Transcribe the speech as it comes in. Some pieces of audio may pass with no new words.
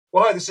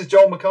Well, hi, this is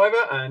Joel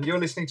McIver, and you're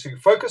listening to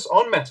Focus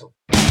on Metal.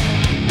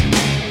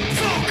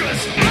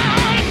 Focus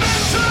on Metal!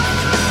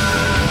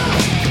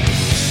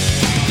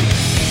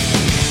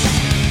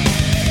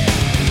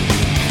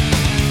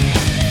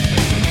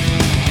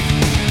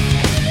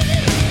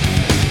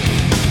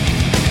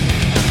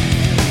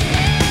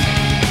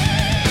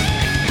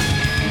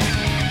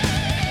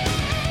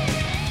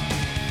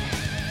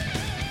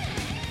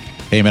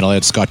 Hey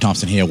Metalheads, Scott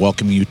Thompson here,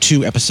 welcoming you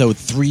to episode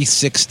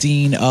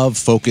 316 of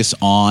Focus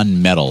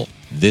on Metal.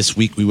 This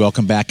week we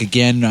welcome back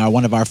again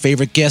one of our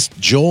favorite guests,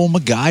 Joel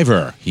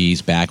McIver.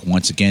 He's back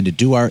once again to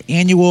do our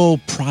annual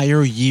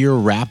prior year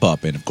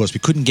wrap-up. And of course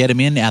we couldn't get him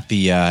in at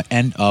the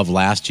end of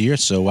last year,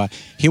 so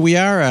here we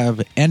are,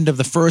 end of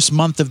the first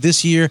month of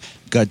this year.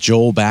 Got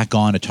Joel back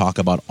on to talk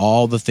about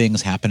all the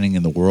things happening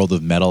in the world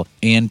of metal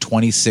in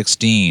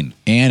 2016.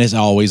 And as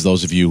always,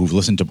 those of you who've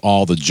listened to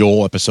all the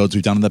Joel episodes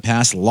we've done in the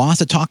past, lots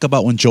to talk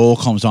about when Joel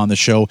comes on the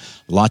show,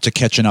 lots of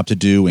catching up to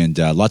do, and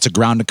lots of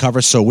ground to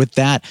cover. So with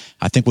that,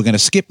 I think we're going to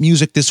skip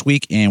music this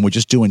week, and we're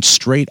just doing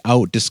straight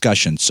out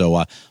discussion.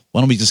 So why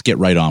don't we just get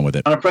right on with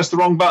it? And I pressed the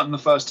wrong button the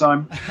first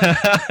time.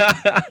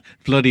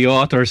 Bloody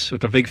authors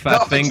with their big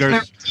fat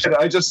fingers.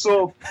 I just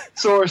saw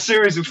a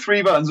series of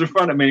 3 buttons in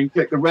front of me and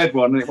clicked the red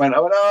one, and it went,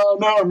 oh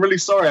no, I'm really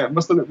sorry. It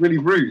must have looked really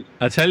rude.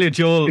 I tell you,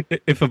 Joel,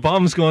 if a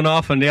bomb's going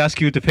off and they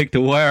ask you to pick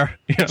the wire,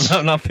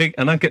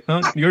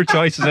 your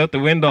choice is out the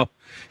window.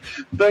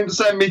 Don't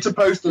send me to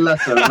post a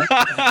letter.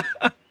 Right?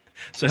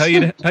 So how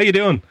you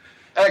doing?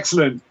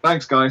 Excellent.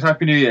 Thanks, guys.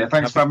 Happy New Year.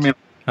 Thanks for having me on.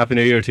 Happy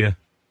New Year to you.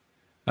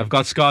 I've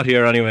got Scott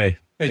here anyway.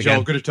 Hey,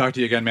 Joel, good to talk to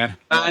you again, man.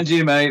 And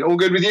you, mate. All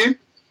good with you?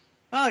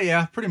 Oh,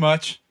 yeah, pretty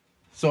much.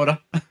 Sorta.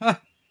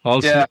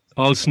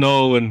 All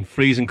snow and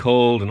freezing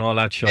cold and all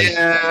that shit.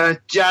 Yeah,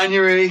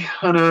 January,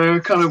 I know,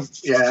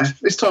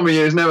 this time of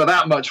year is never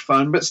that much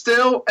fun, but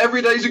still,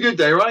 every day's a good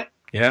day, right?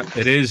 Yeah,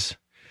 it is.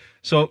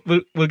 So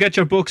we'll get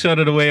your books out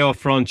of the way up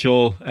front,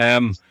 Joel.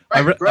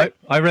 Right.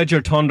 I read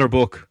your Thunder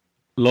book.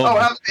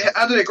 How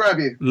did it grab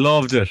you?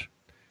 Loved it.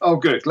 Oh,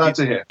 good. Glad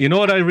to hear. You know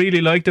what I really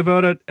liked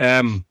about it?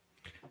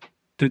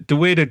 The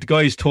way that the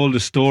guys told the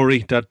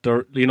story, that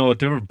they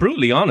were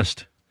brutally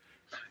honest.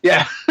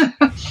 Yeah.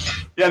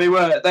 Yeah, they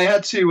were. They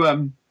had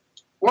to...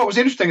 what was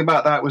interesting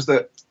about that was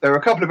that there were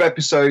a couple of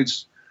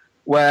episodes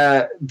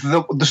where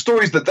the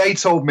stories that they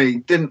told me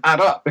didn't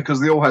add up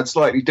because they all had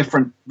slightly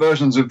different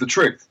versions of the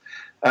truth,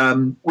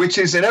 which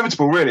is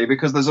inevitable, really,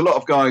 because there's a lot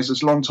of guys,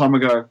 it's a long time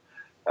ago,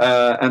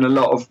 and a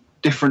lot of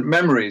different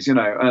memories,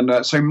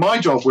 and so my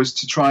job was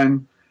to try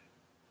and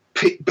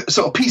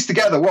sort of piece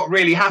together what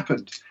really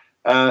happened,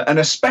 and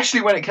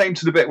especially when it came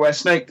to the bit where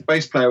Snake, the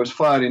bass player, was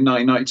fired in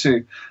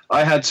 1992,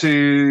 I had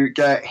to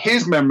get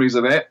his memories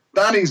of it,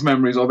 Danny's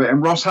memories of it,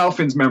 and Ross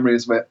Halfin's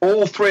memories of it,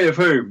 all 3 of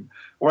whom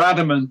were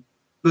adamant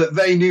that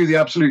they knew the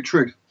absolute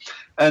truth.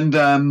 And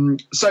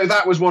so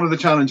that was one of the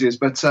challenges,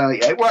 but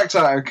it worked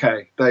out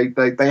okay.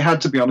 They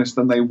had to be honest,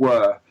 and they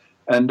were,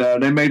 and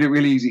they made it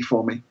really easy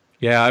for me.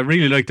 Yeah, I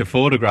really liked the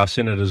photographs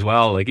in it as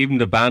well. Like, even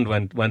the band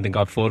went and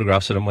got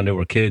photographs of them when they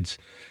were kids.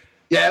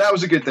 Yeah, that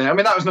was a good thing. I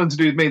mean, that was nothing to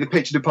do with me. The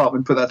picture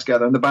department put that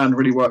together, and the band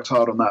really worked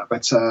hard on that.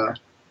 But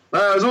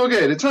it was all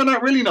good. It turned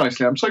out really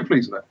nicely. I'm so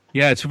pleased with it.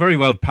 Yeah, it's very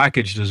well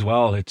packaged as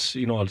well. It's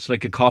it's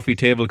like a coffee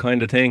table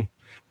kind of thing.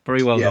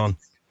 Very well done.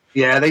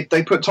 Yeah,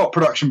 they put top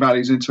production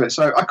values into it.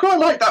 So I quite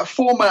like that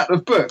format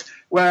of book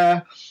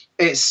where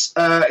it's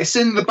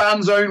in the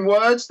band's own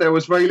words. There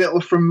was very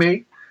little from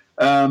me.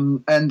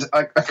 And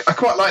I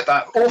quite like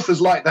that. Authors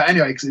like that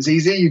anyway because it's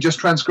easy. You just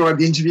transcribe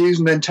the interviews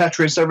and then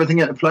Tetris everything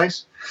into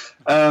place.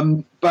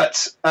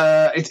 But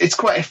it's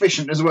quite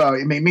efficient as well.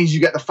 It means you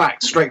get the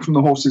facts straight from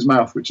the horse's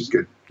mouth, which is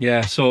good.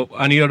 Yeah. So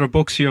any other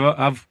books you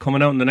have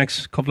coming out in the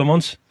next couple of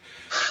months?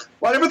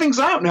 Well, everything's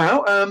out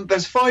now.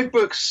 There's 5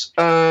 books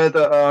that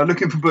are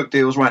looking for book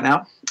deals right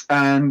now.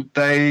 And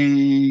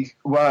they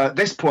were, at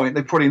this point,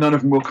 probably none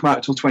of them will come out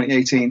until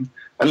 2018.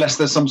 Unless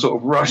there's some sort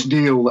of rush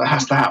deal that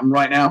has to happen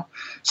right now.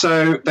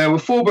 So there were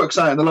 4 books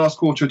out in the last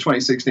quarter of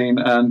 2016,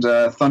 and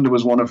Thunder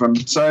was one of them.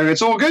 So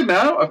it's all good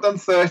now. I've done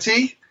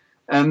 30,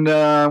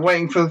 and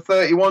waiting for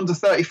 31 to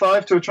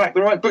 35 to attract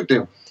the right book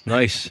deal.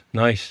 Nice.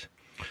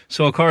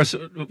 So, of course,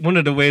 one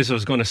of the ways I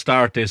was going to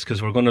start this,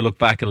 because we're going to look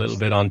back a little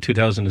bit on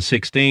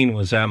 2016,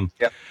 was, I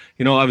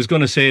was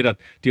going to say that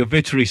the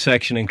obituary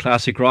section in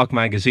Classic Rock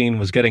Magazine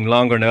was getting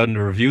longer now than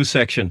the review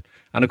section.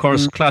 And, of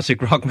course, Classic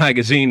Rock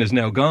Magazine is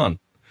now gone.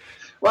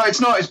 Well,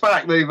 it's not. It's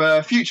back.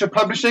 They've Future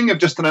Publishing have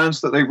just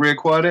announced that they've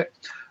reacquired it,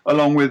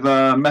 along with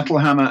Metal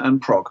Hammer and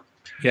Prog.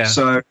 Yeah.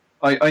 So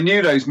I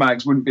knew those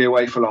mags wouldn't be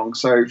away for long.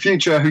 So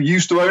Future, who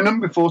used to own them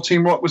before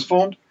Team Rock was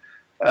formed,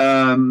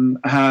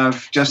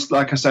 have just,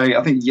 like I say,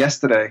 I think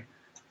yesterday,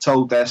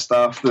 told their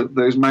staff that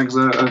those mags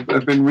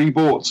have been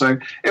rebought. So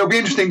it'll be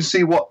interesting to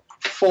see what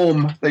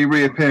form they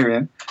reappear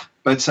in.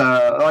 But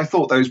I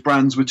thought those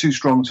brands were too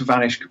strong to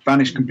vanish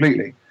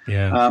completely.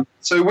 Yeah.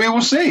 So we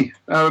will see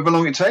however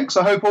long it takes.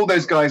 I hope all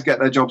those guys get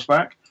their jobs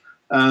back.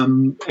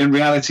 In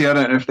reality, I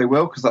don't know if they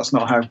will, because that's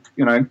not how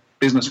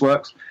business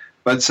works.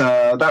 But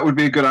that would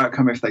be a good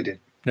outcome if they did.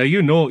 Now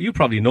you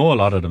probably know a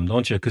lot of them,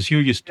 don't you? Because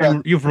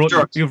you've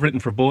written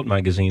for both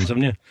magazines,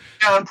 haven't you?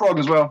 Yeah, and Prog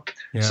as well.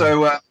 Yeah.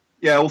 So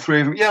all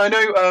three of them. Yeah, I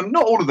know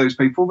not all of those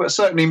people, but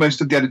certainly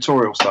most of the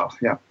editorial stuff.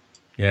 Yeah.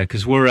 Yeah,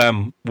 because we're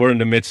in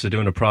the midst of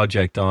doing a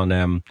project on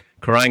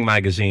Kerrang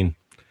magazine,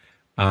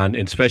 and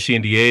especially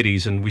in the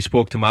 80s. And we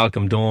spoke to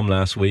Malcolm Dome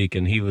last week,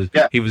 and he was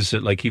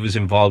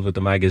involved with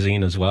the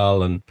magazine as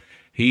well, and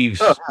he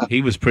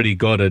was pretty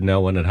gutted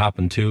now when it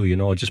happened too.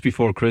 Just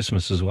before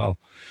Christmas as well.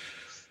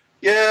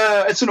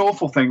 Yeah, it's an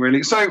awful thing,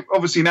 really. So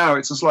obviously now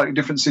it's a slightly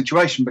different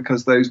situation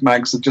because those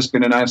mags have just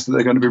been announced that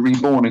they're going to be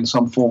reborn in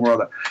some form or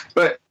other.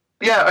 But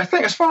yeah, I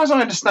think as far as I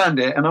understand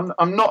it, and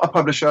I'm not a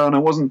publisher and I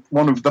wasn't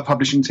one of the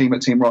publishing team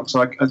at Team Rock,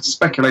 so it's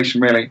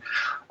speculation really.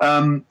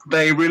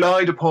 They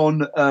relied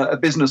upon a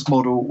business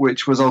model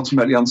which was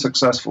ultimately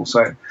unsuccessful.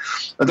 So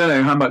I don't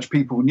know how much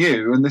people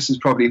knew, and this is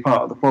probably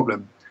part of the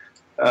problem.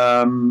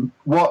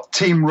 What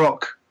Team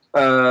Rock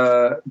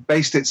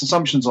based its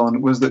assumptions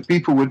on was that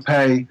people would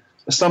pay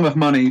a sum of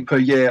money per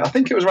year. I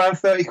think it was around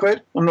 30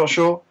 quid. I'm not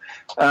sure.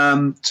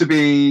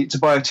 To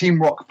buy a Team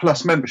Rock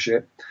Plus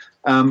membership.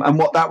 And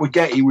what that would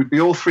get you would be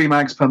all 3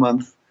 mags per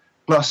month,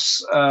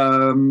 plus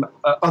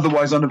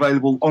otherwise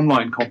unavailable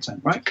online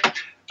content, right?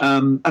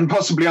 And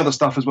possibly other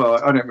stuff as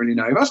well. I don't really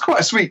know. That's quite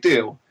a sweet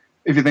deal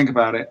if you think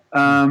about it.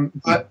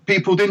 But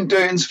people didn't do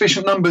it in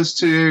sufficient numbers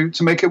to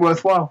make it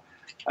worthwhile.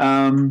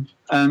 And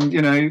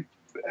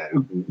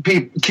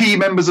key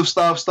members of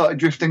staff started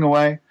drifting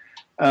away,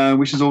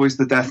 which is always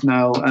the death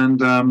knell.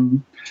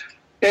 And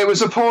it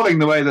was appalling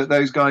the way that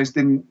those guys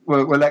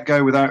were let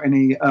go without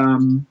any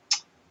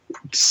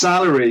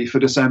salary for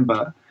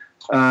December.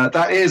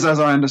 That is,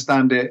 as I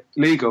understand it,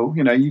 legal.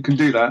 You can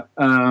do that.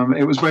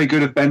 It was very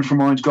good of Ben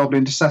from Orange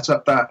Goblin to set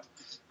up that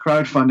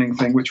crowdfunding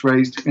thing, which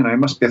raised, it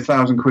must be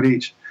 1,000 quid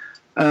each.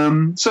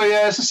 So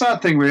yeah, it's a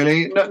sad thing,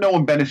 really. No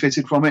one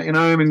benefited from it.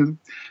 I mean,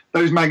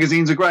 those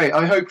magazines are great.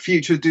 I hope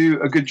Future do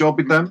a good job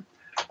with them.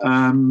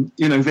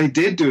 They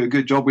did do a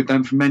good job with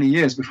them for many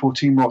years before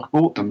Team Rock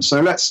bought them. So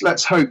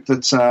let's hope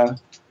that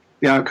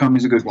the outcome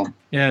is a good one.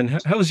 Yeah,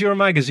 and how's your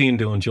magazine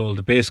doing, Joel,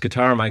 the Bass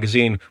Guitar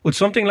magazine? Would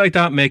something like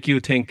that make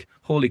you think,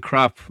 holy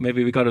crap,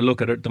 maybe we got to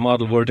look at the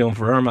model we're doing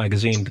for our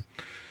magazine?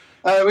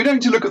 We don't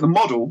need to look at the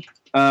model.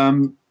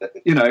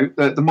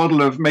 The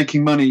model of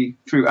making money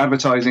through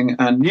advertising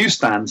and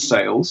newsstand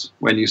sales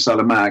when you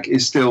sell a mag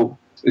is still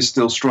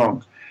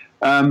strong.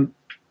 I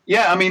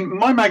mean,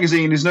 my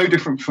magazine is no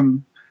different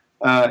from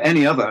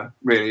any other,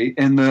 really,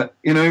 in that,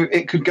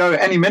 it could go at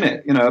any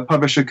minute. A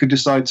publisher could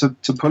decide to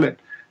pull it.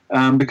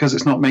 Because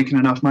it's not making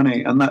enough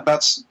money. And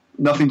that's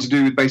nothing to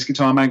do with Bass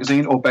Guitar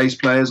Magazine or bass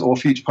players or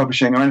Future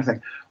Publishing or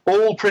anything.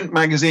 All print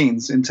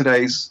magazines in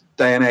today's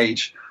day and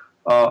age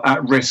are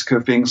at risk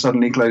of being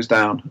suddenly closed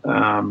down.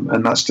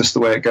 And that's just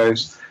the way it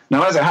goes.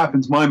 Now, as it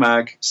happens, my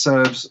mag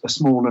serves a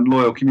small and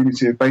loyal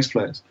community of bass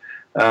players.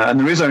 And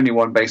there is only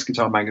one Bass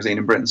Guitar Magazine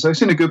in Britain, so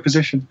it's in a good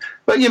position.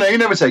 But, you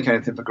never take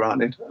anything for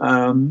granted.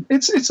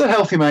 It's a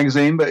healthy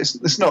magazine, but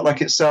it's not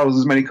like it sells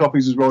as many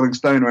copies as Rolling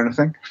Stone or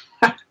anything.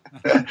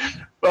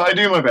 But I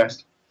do my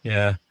best.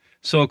 Yeah.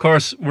 So, of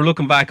course, we're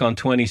looking back on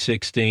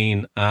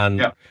 2016,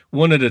 and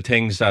one of the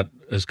things that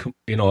is,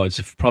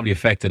 it's probably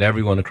affected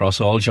everyone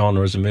across all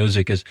genres of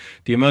music is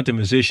the amount of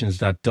musicians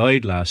that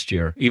died last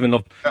year. Even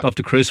up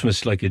to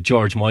Christmas, like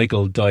George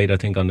Michael died, I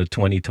think, on the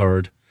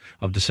 23rd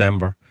of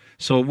December.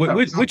 So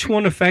which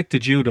one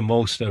affected you the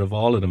most out of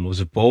all of them? Was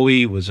it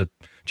Bowie? Was it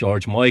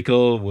George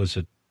Michael? Was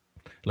it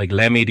like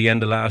Lemmy the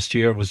end of last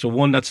year? Was there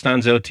one that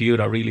stands out to you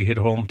that really hit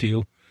home to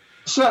you?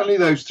 Certainly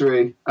those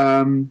three.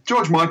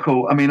 George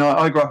Michael, I mean,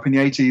 I grew up in the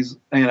 80s,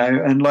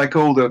 and like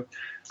all the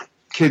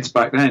kids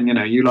back then,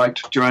 you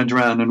liked Duran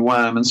Duran and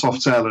Wham and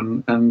Soft Cell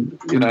and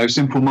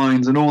Simple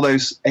Minds and all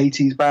those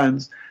 80s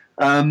bands.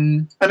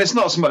 And it's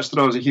not so much that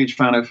I was a huge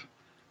fan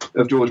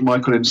of George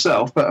Michael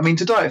himself, but I mean,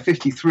 to die at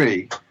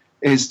 53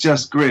 is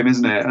just grim,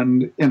 isn't it?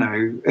 And,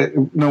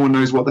 no one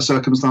knows what the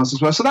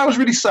circumstances were. So that was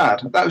really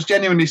sad. That was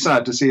genuinely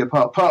sad to see a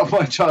part of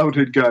my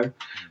childhood go.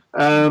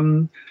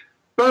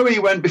 Bowie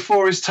went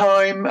before his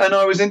time, and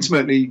I was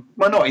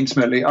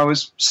I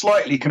was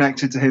slightly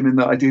connected to him in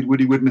that I did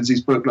Woody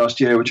Woodmansey's book last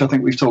year, which I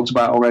think we've talked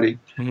about already,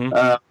 who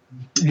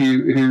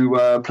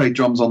played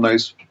drums on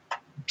those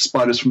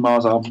Spiders from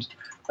Mars albums,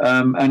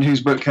 and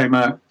whose book came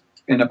out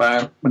in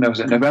about,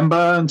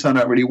 November, and turned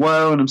out really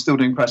well, and I'm still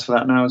doing press for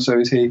that now, and so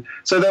is he.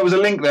 So there was a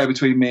link there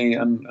between me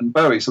and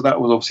Bowie, so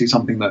that was obviously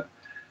something that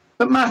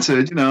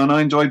mattered, and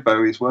I enjoyed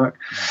Bowie's work.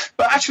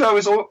 But actually, I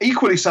was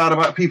equally sad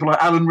about people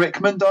like Alan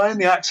Rickman dying,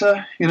 the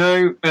actor.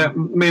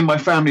 Me and my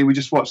family, we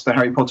just watched the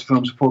Harry Potter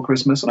films before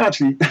Christmas, and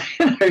actually,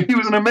 he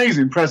was an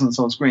amazing presence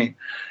on screen.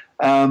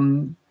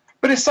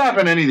 But it's sad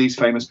when any of these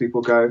famous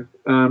people go.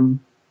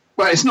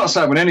 Well, it's not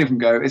sad when any of them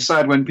go. It's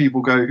sad when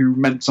people go who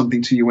meant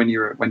something to you when you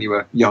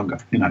were younger.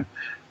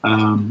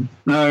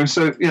 No,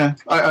 so yeah.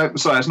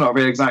 Sorry, it's not a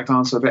very exact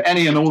answer, but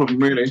any and all of them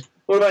really.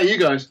 What about you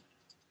guys?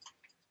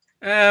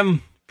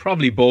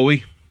 Probably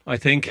Bowie, I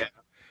think.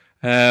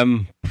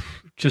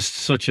 just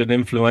such an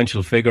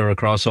influential figure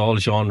across all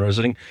genres.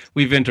 I think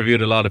we've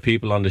interviewed a lot of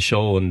people on the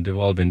show, and they've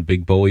all been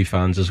big Bowie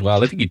fans as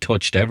well. I think he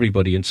touched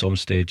everybody in some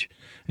stage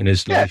in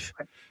his life.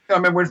 I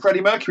remember when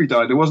Freddie Mercury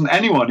died, there wasn't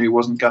anyone who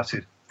wasn't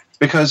gutted,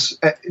 because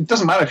it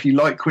doesn't matter if you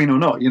like Queen or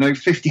not.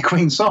 50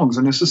 Queen songs,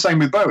 and it's the same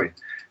with Bowie.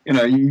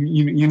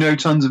 You know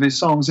tons of his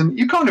songs, and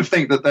you kind of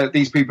think that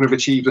these people have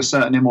achieved a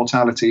certain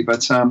immortality,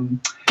 but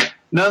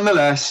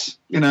nonetheless,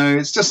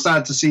 it's just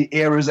sad to see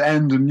eras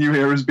end and new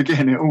eras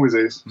begin. It always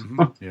is.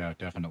 Mm-hmm. Yeah,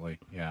 definitely.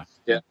 Yeah.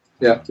 Yeah.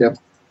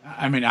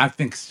 I mean, I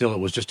think still it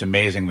was just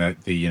amazing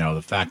that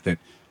the fact that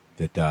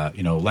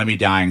Lemmy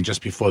dying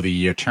just before the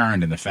year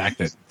turned, and the fact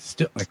that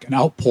still like an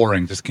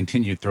outpouring just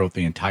continued throughout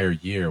the entire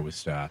year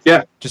was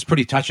just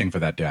pretty touching for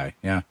that day.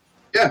 Yeah.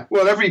 Yeah,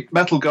 well, every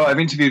metal guy I've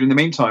interviewed in the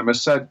meantime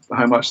has said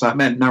how much that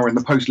meant. Now we're in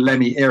the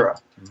post-Lemmy era.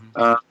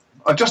 Mm-hmm.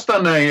 I've just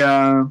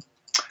done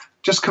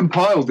just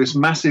compiled this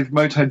massive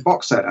Motorhead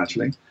box set,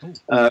 actually,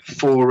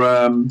 for,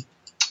 who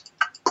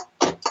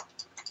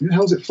the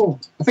hell's it for?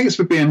 I think it's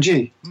for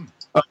BMG.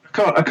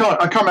 I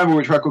can't remember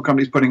which record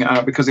company's putting it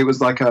out, because it was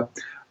like a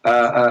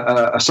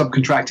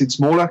subcontracted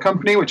smaller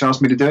company which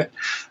asked me to do it.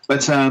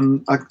 But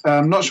I'm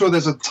not sure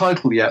there's a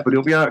title yet, but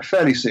it'll be out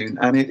fairly soon,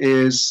 and it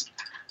is...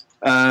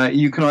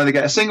 you can either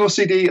get a single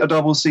CD, a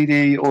double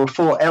CD, or a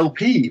 4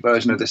 LP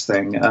version of this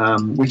thing,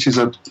 which is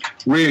a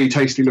really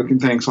tasty looking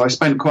thing. So I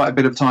spent quite a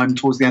bit of time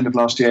towards the end of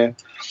last year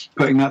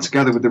putting that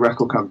together with the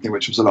record company,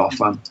 which was a lot of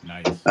fun.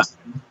 Nice.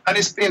 And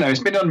it's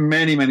been done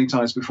many, many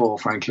times before,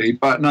 frankly,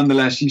 but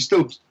nonetheless, you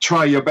still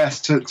try your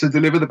best to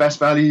deliver the best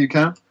value you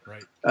can.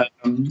 Right.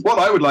 What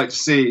I would like to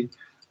see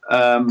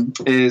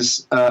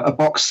is a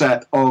box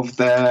set of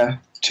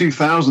their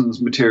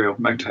 2000s material,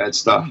 Motorhead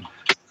stuff.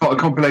 Got a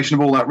compilation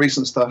of all that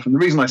recent stuff, and the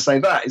reason I say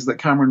that is that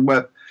Cameron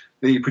Webb,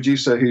 the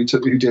producer who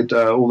did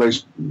all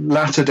those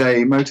latter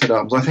day Motorhead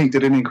albums, I think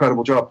did an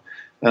incredible job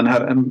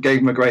and gave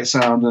them a great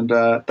sound, and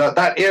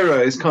that era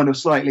is kind of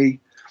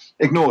slightly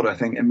ignored, I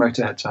think, in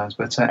Motorhead terms.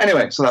 But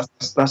anyway, so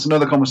that's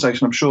another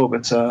conversation, I'm sure,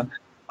 but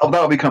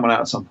that'll be coming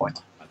out at some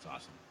point. That's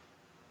awesome.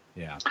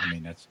 Yeah, I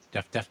mean, that's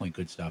definitely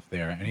good stuff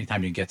there.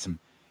 Anytime you get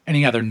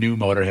any other new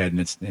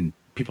Motorhead, and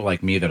people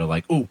like me that are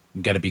like, "Ooh,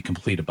 you got to be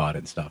complete about it"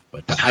 and stuff.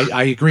 But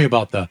I agree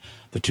about the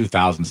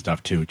 2000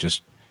 stuff too.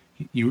 Just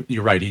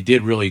you're right. He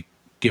did really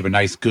give a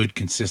nice, good,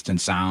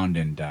 consistent sound,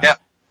 and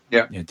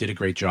did a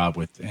great job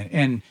with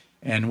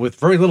and with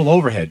very little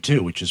overhead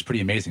too, which is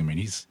pretty amazing. I mean,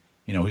 he's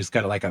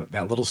got like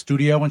that little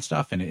studio and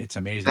stuff, and it's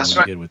amazing what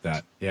he did with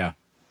that. Yeah.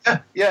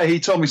 Yeah. He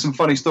told me some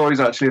funny stories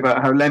actually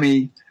about how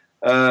Lemmy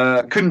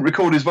couldn't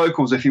record his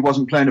vocals if he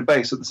wasn't playing a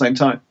bass at the same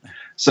time.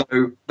 So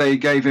they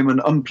gave him an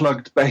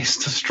unplugged bass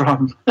to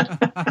strum.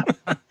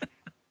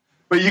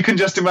 But you can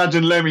just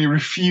imagine Lemmy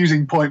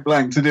refusing point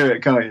blank to do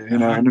it, can't you?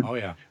 And oh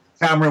yeah.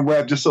 Cameron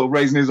Webb just sort of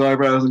raising his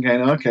eyebrows and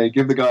going, "Okay,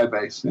 give the guy a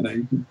bass."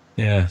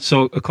 Yeah.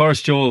 So of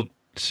course, Joel,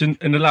 in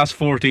the last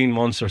 14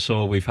 months or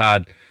so, we've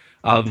had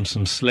albums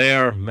from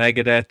Slayer,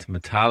 Megadeth,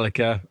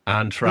 Metallica,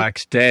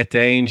 Anthrax, Death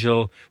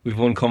Angel. We've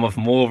one come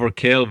from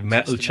Overkill,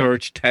 Metal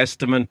Church,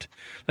 Testament.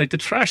 Like, the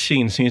thrash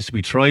scene seems to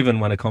be thriving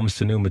when it comes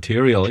to new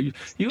material. You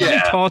have any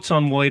thoughts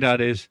on why that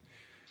is?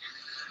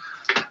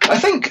 I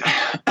think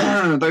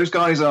those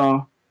guys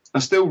are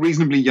still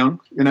reasonably young.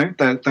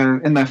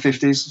 They're in their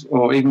 50s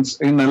or even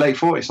in their late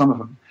 40s, some of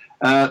them.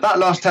 That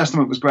last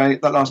Testament was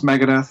great. That last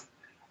Megadeth.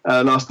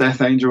 Last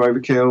Death Angel,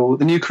 Overkill.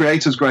 The new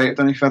Creator's great. I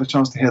don't know if you've had a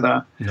chance to hear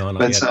that. No,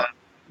 not yet.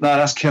 No,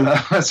 that's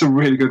killer. That's a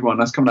really good one.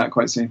 That's coming out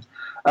quite soon.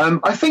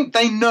 I think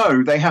they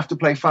know they have to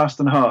play fast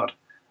and hard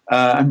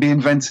and be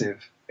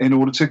inventive in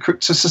order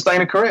to sustain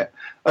a career.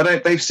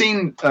 They've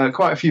seen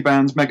quite a few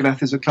bands.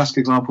 Megadeth is a classic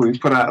example, who've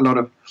put out a lot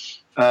of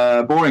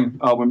boring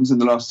albums in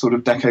the last sort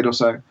of decade or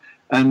so.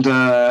 And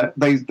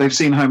they've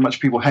seen how much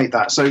people hate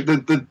that. So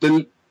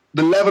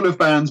the level of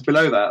bands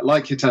below that,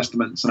 like your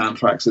Testaments and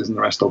Anthraxes and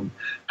the rest of them,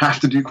 have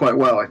to do quite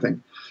well, I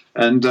think.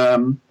 And,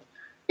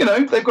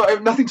 they've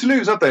got nothing to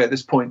lose, have they, at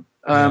this point?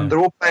 They're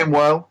all playing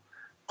well.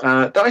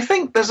 I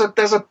think there's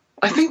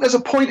a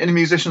point in a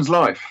musician's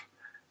life.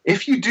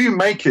 If you do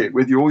make it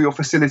with all your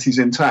facilities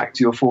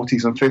intact, your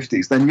 40s and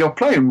 50s, then you're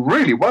playing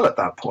really well at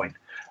that point.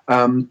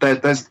 And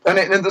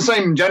the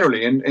same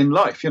generally in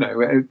life,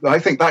 I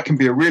think that can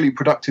be a really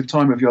productive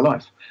time of your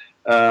life.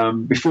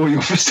 Before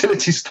your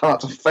facilities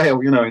start to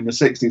fail, in the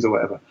 60s or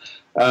whatever.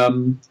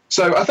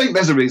 So I think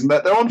there's a reason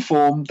that they're on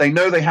form. They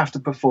know they have to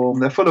perform.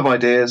 They're full of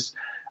ideas.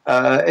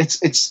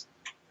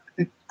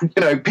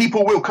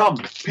 People will come.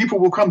 People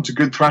will come to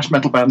good thrash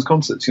metal bands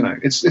concerts.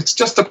 It's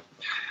just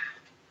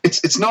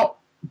it's not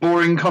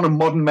boring kind of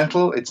modern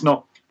metal. It's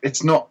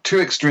not too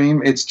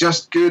extreme. It's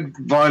just good,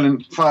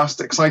 violent, fast,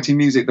 exciting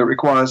music that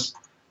requires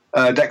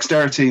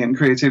dexterity and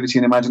creativity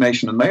and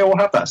imagination, and they all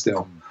have that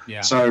still. Yeah.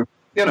 So.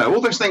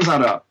 All those things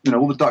add up.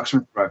 All the ducks are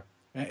in a row.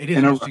 It is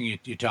interesting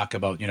you talk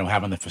about,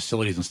 having the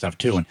facilities and stuff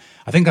too. And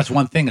I think that's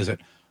one thing is that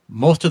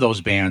most of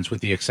those bands,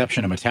 with the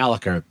exception of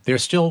Metallica, they're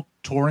still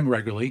touring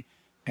regularly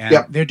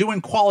and they're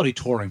doing quality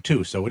touring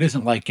too. So it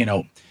isn't like,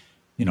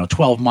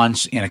 12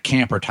 months in a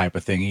camper type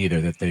of thing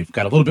either, that they've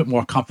got a little bit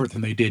more comfort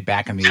than they did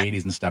back in the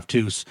 80s and stuff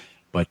too.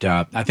 But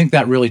I think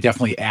that really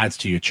definitely adds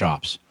to your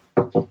chops.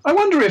 I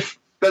wonder if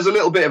there's a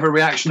little bit of a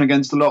reaction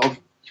against a lot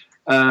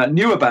of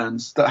newer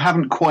bands that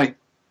haven't quite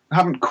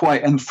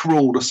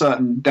enthralled a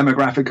certain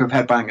demographic of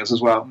headbangers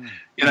as well.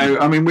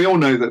 I mean, we all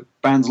know that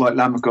bands like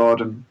Lamb of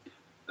God and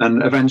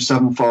Avenged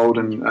Sevenfold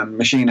and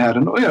Machine Head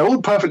and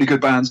all perfectly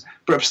good bands,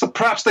 but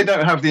perhaps they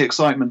don't have the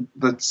excitement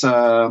that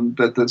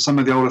some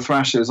of the older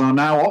thrashers are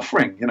now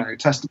offering.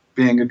 Testament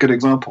being a good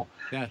example.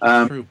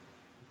 Yeah, true.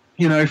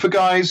 For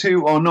guys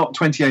who are not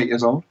 28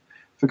 years old,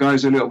 for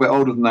guys who are a little bit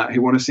older than that,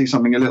 who want to see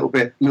something a little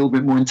bit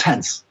more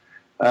intense.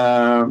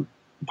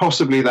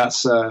 Possibly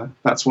that's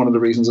one of the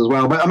reasons as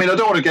well. But I mean, I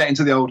don't want to get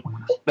into the old.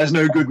 There's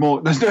no good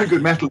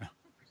metal.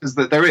 Because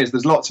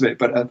there's lots of it,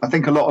 but I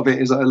think a lot of it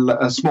is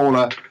a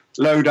smaller,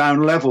 low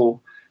down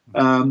level.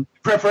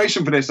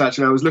 Preparation for this,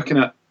 actually, I was looking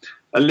at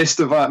a list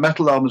of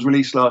metal albums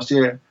released last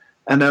year,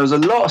 and there was a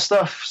lot of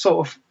stuff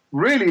sort of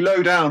really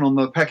low down on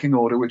the pecking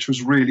order, which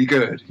was really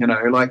good.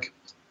 Like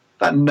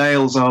that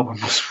Nails album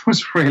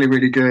was really,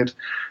 really good.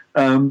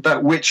 That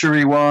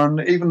Witchery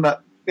one, even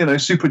that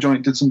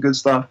Superjoint did some good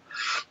stuff.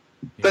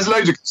 There's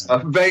loads of good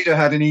stuff. Vader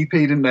had an EP,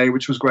 didn't they,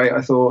 which was great,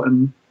 I thought,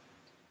 and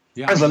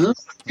there's a lot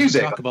of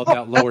music. Talk about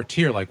that lower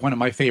tier. Like one of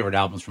my favorite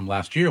albums from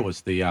last year was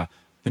the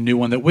new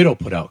one that Widow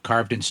put out,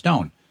 Carved in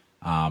Stone.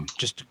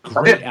 Just a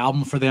great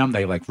album for them.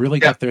 They really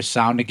got their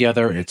sound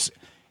together. It's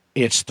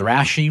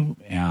thrashy,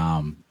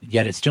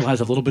 yet it still has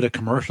a little bit of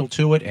commercial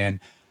to it. And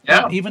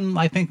even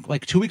I think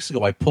like 2 weeks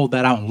ago, I pulled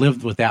that out and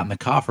lived with that in the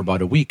car for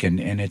about a week, and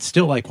it's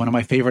still like one of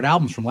my favorite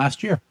albums from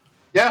last year.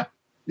 Yeah.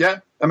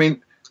 I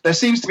mean, there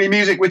seems to be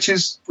music which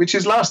is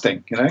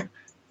lasting.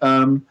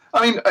 I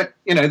mean,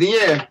 the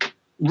year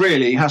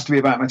really has to be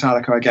about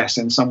Metallica, I guess,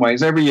 in some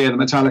ways. Every year the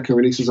Metallica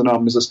releases an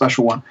album is a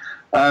special one.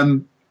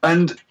 And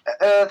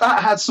that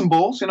had some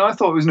balls. I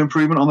thought it was an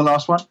improvement on the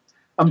last one.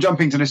 I'm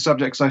jumping to this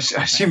subject, so I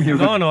assume you...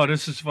 No,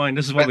 this is fine.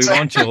 This is what we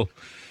want, Joel.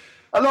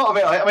 A lot of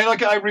it,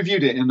 I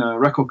reviewed it in a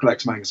Record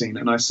Collector magazine,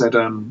 and I said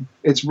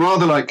it's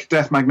rather like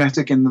Death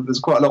Magnetic in that there's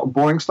quite a lot of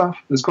boring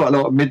stuff. There's quite a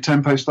lot of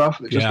mid-tempo stuff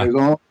that just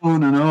goes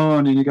on,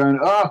 and you're going,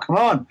 oh, come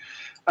on.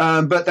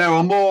 But there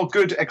are more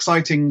good,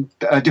 exciting,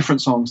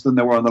 different songs than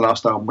there were on the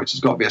last album, which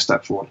has got to be a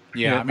step forward.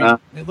 Yeah, I mean,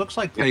 it looks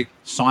like they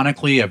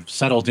sonically have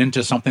settled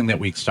into something that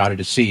we started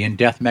to see in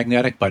Death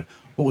Magnetic. But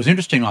what was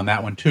interesting on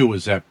that one, too,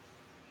 was that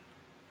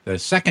the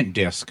second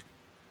disc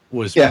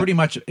was pretty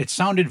much, it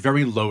sounded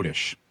very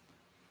Loadish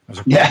as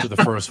opposed to the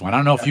first one. I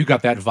don't know if you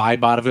got that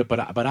vibe out of it,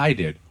 but I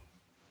did.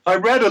 I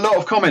read a lot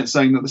of comments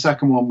saying that the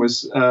second one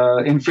was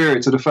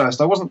inferior to the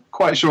first. I wasn't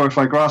quite sure if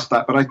I grasped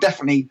that, but I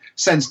definitely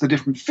sensed a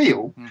different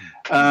feel.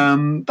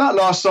 That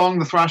last song,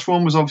 the thrash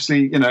one, was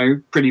obviously,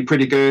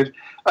 pretty good.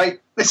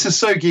 This is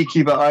so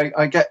geeky, but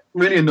I get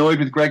really annoyed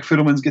with Greg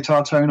Fidelman's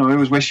guitar tone. I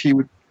always wish he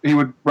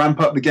would ramp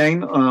up the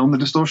gain on the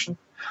distortion,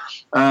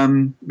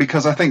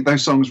 because I think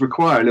those songs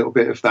require a little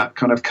bit of that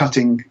kind of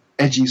cutting,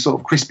 edgy, sort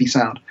of crispy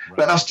sound. Right.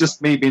 But that's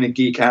just me being a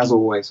geek, as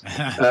always.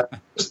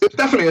 It's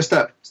definitely a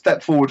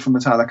step forward from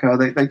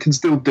Metallica. They can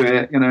still do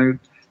it.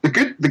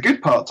 The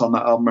good parts on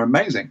that album are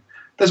amazing.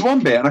 There's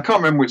one bit, and I can't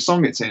remember which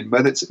song it's in,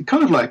 but it's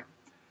kind of like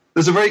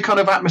there's a very kind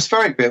of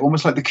atmospheric bit,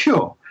 almost like The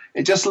Cure.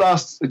 It just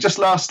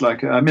lasts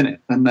like a minute,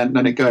 and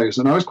then it goes.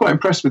 And I was quite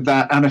impressed with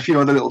that, and a few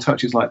other little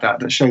touches like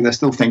that show they're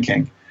still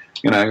thinking.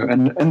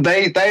 And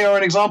they are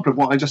an example of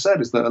what I just said,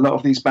 is that a lot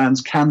of these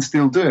bands can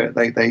still do it.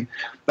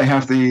 They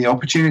have the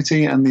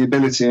opportunity and the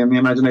ability and the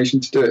imagination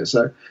to do it.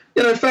 So,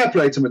 fair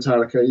play to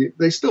Metallica.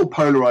 They still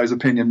polarize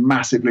opinion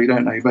massively,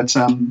 don't they? But,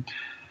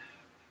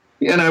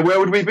 where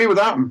would we be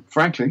without them,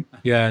 frankly?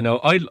 Yeah, no,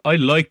 I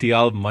like the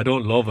album. I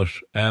don't love it.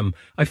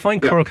 I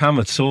find Kirk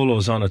Hammett's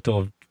solos on it,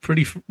 though,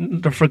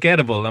 they're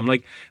forgettable. I'm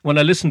like, when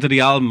I listen to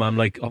the album, I'm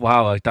like, oh,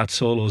 wow, that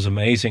solo is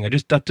amazing.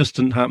 That just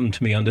didn't happen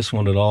to me on this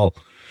one at all.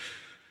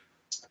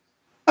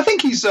 I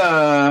think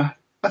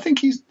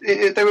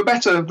they were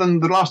better than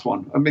the last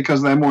one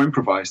because they're more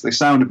improvised. They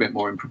sound a bit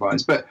more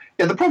improvised. But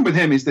yeah, the problem with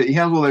him is that he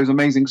has all those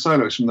amazing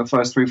solos from the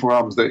first 3-4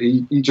 albums that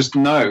you just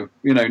know,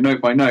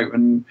 note by note,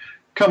 and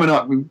coming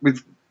up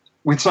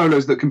with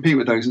solos that compete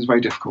with those is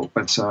very difficult.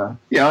 But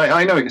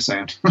I know what you're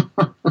saying.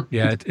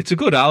 Yeah, it's a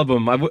good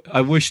album.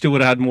 I wish they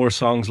would have had more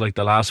songs like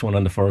the last one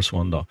and the first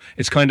one, though.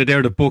 It's kind of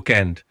there, the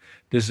bookend.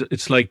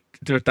 It's like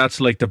that's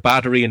like the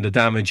Battery and the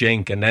Damage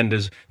Inc., and then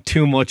there's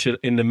too much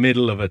in the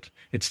middle of it.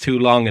 It's too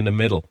long in the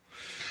middle.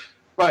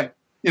 Right.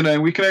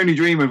 We can only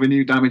dream of a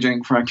new Damage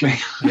Inc., frankly.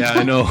 Yeah,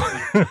 I know.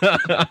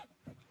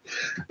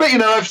 But,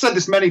 I've said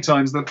this many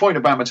times, the point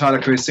about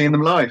Metallica is seeing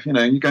them live.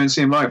 You go and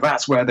see them live,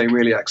 that's where they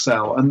really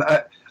excel. And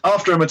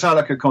after a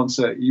Metallica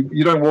concert,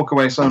 you don't walk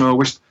away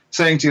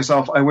saying to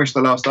yourself, I wish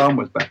the last album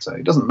was better.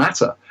 It doesn't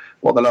matter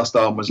what the last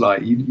album was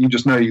like. You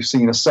just know you've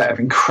seen a set of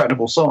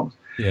incredible songs.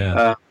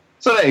 Yeah.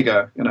 So there you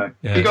go. You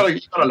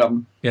gotta love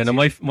them. Yeah. No,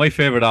 my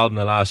favorite album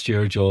of last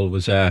year, Joel,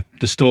 was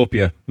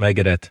Dystopia,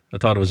 Megadeth. I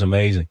thought it was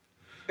amazing.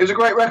 It was a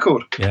great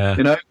record. Yeah.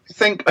 I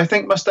think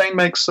Mustaine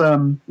makes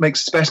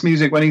his best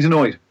music when he's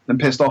annoyed and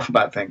pissed off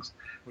about things.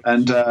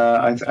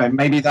 And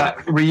maybe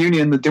that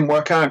reunion that didn't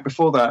work out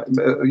before that,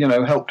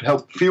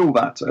 helped fuel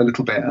that a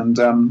little bit. And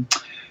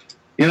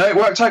it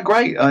worked out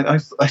great. I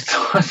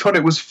thought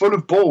it was full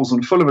of balls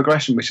and full of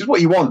aggression, which is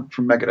what you want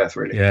from Megadeth,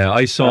 really. Yeah,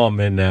 I saw him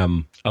in.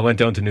 I went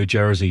down to New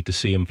Jersey to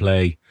see him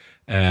play.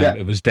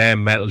 It was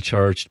them, Metal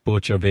Church,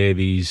 Butcher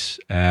Babies,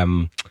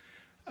 and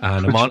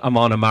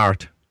Amon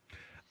Amart,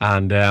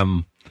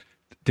 and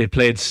they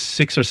played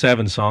 6 or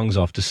 7 songs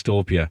off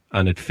Dystopia,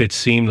 and it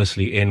fits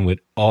seamlessly in with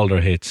all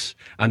their hits.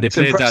 And they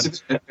played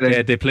that.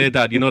 Yeah, they played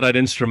that. That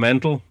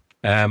instrumental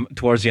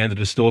towards the end of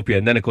Dystopia,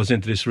 and then it goes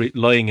into this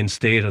Lying in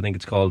State, I think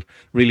it's called,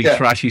 really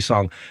thrashy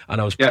song.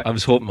 And I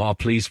was hoping,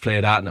 please play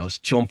that, and I was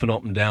jumping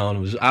up and down. It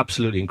was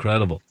absolutely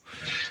incredible.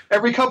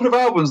 Every couple of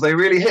albums, they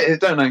really hit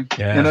it, don't they?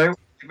 Yeah.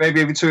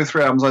 Maybe every 2 or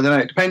 3 albums, I don't know.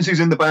 It depends who's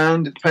in the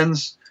band. It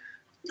depends.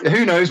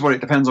 Who knows what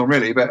it depends on,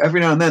 really? But every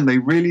now and then, they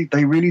really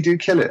do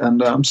kill it,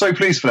 and I'm so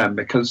pleased for them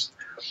because,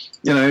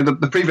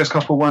 the previous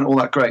couple weren't all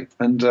that great.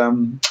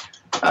 And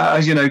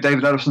as you know,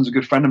 David Ellefson's a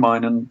good friend of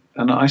mine, and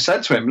I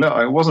said to him, look,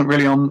 I wasn't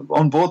really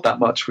on board that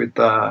much with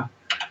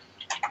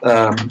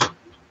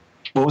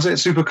what was it,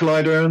 Super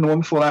Collider, and the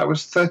one before that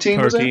was 13.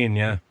 13,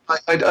 yeah.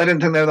 I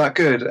didn't think they were that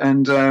good,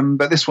 and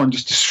but this one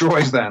just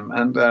destroys them,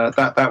 and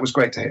that was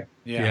great to hear.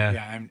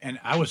 Yeah. And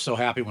I was so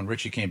happy when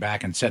Richie came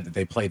back and said that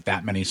they played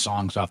that many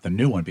songs off the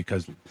new one,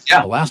 because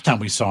the last time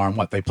we saw him,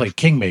 they played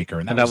Kingmaker,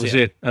 and that was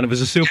it. And it was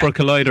a Super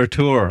Collider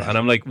tour, and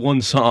I'm like,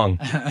 one song.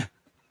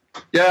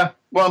 Yeah,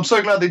 well, I'm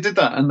so glad they did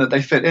that and that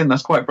they fit in.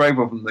 That's quite brave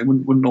of them. They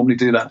wouldn't normally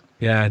do that.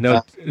 Yeah,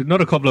 no,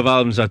 another couple of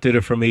albums that did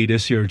it for me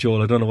this year,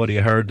 Joel. I don't know whether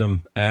you heard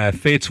them.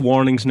 Fate's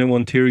Warning's new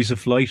one, Theories of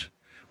Flight.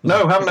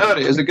 No, haven't heard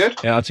it. Is it good?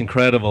 Yeah, it's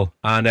incredible.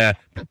 And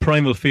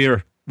Primal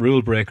Fear,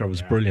 Rule Breaker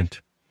was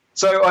brilliant.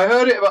 So I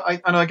heard it,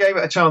 and I gave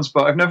it a chance,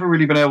 but I've never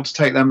really been able to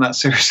take them that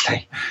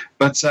seriously.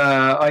 But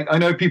I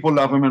know people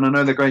love them, and I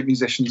know they're great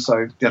musicians,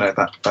 so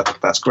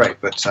that's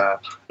great. But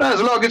there's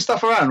a lot of good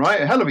stuff around,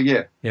 right? A hell of a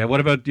year. Yeah. What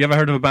about? You ever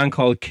heard of a band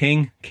called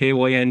King?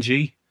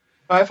 KYNG?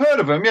 I've heard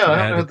of them. Yeah, I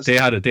haven't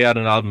heard they had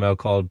an album out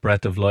called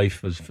Breath of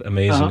Life. It was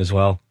amazing as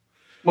well.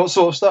 What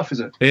sort of stuff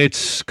is it?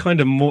 It's kind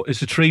of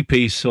it's a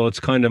 3-piece, so it's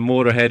kind of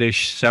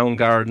Motorheadish,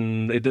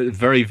 Soundgarden.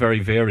 Very, very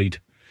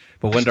varied.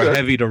 But when they're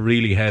heavy, they're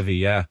really heavy.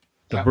 Yeah.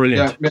 They're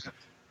brilliant. Yeah.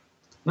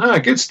 No,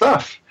 good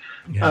stuff.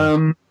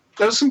 Yeah.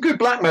 There's some good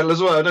black metal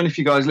as well. I don't know if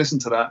you guys listen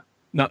to that.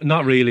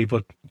 Not really,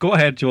 but go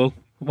ahead, Joel.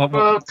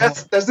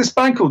 There's this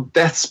band called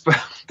Death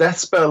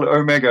Spell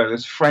Omega,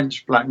 this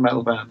French black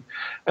metal band.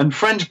 And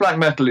French black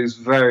metal is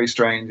very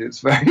strange. It's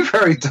very,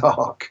 very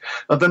dark.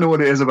 I don't know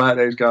what it is about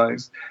those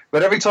guys.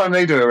 But every time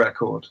they do a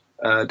record,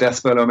 Death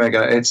Spell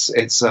Omega,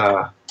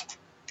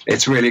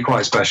 it's really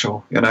quite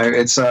special,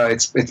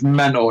 It's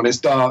mental and it's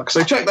dark.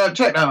 So check that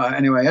out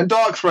anyway. And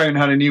Dark Throne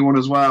had a new one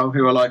as well,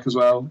 who I like as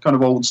well, kind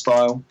of old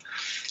style.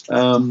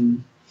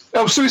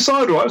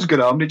 Suicidal, that was a good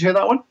album. Did you hear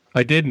that one?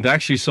 I didn't. I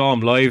actually saw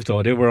them live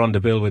though. They were on the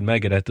bill with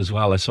Megadeth as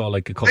well. I saw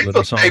like a couple of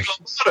their songs. Dave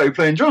Lombardo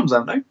playing drums,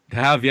 haven't they?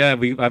 They have, yeah.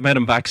 I met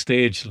him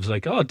backstage. I was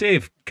like, "Oh,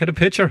 Dave, get a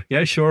picture."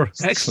 Yeah, sure.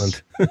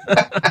 Excellent.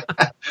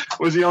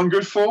 Was he on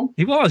good form?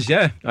 He was,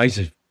 yeah. He's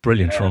a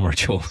brilliant drummer,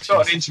 Joel.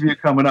 Got an interview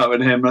coming up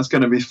with him. That's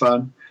going to be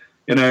fun.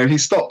 He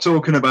stopped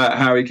talking about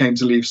how he came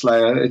to leave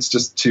Slayer. It's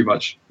just too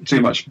much.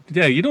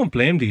 Yeah, you don't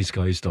blame these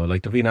guys though.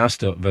 Like they've been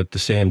asked about the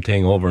same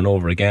thing over and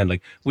over again.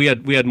 Like we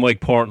had Mike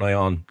Portnoy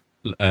on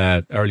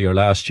earlier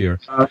last year.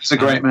 He's a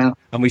great man.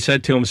 And we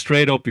said to him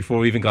straight up before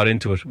we even got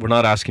into it, we're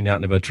not asking you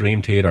anything about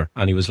Dream Theater.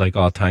 And he was like,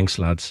 "Oh, thanks,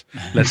 lads.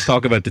 Let's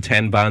talk about the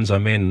 10 bands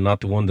I'm in, not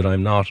the one that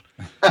I'm not."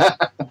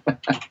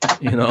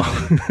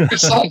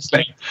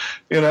 Precisely.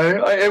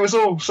 It was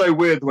all so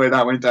weird the way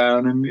that went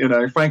down,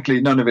 and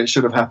frankly, none of it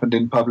should have happened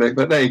in public.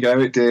 But there you go,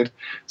 it did.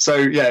 So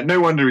yeah,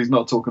 no wonder he's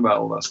not talking about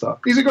all that stuff.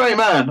 He's a great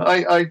man.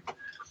 I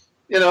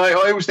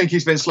always think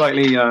he's been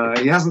slightly.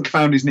 He hasn't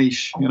found his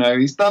niche.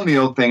 He's done the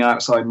odd thing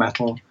outside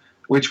metal,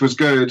 which was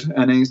good,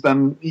 and he's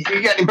done. You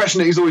get the impression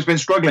that he's always been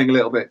struggling a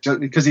little bit just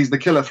because he's the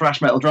killer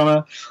thrash metal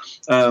drummer.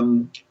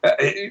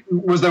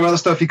 Was there other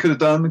stuff he could have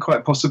done?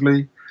 Quite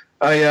possibly.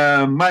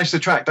 I managed to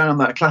track down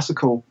that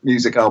classical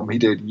music album he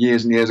did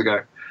years and years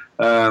ago.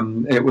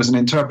 It was an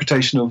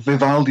interpretation of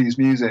Vivaldi's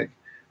music,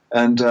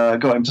 and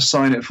got him to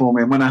sign it for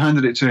me. And when I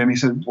handed it to him, he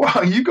said,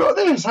 "Wow, you got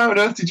this! How on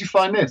earth did you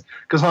find this?"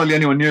 Because hardly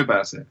anyone knew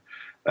about it.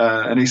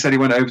 And he said he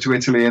went over to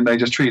Italy and they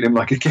just treated him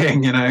like a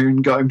king,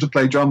 and got him to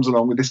play drums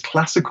along with this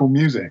classical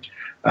music,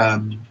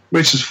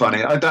 which is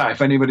funny. I doubt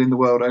if anybody in the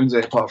world owns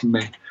it apart from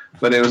me.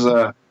 But it was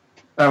that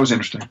was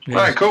interesting. Yeah.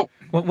 All right, cool.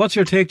 What's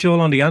your take, Joel,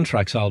 on the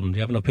Anthrax album? Do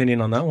you have an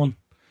opinion on that one?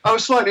 I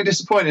was slightly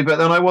disappointed, but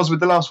then I was with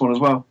the last one as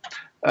well.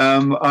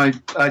 I'm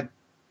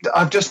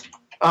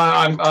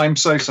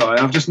so sorry.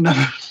 I've just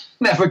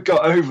never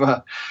got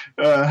over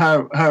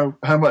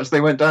how much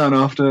they went down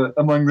after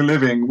Among the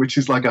Living, which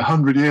is like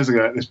 100 years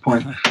ago at this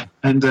point.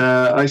 And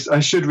I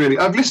should really.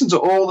 I've listened to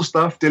all the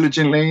stuff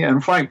diligently,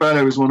 and Frank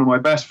Bello is one of my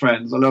best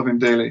friends. I love him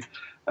dearly,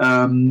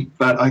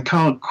 but I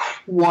can't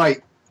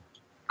quite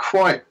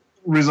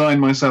resign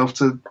myself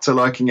to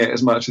liking it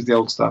as much as the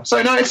old stuff.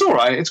 So no, it's all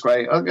right. It's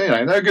great.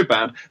 They're a good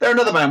band. They're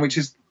another band which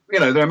is,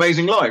 they're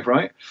amazing live,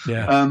 right?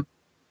 Yeah.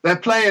 They're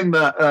playing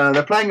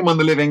they're playing them on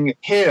the Living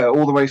here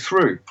all the way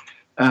through,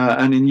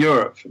 and in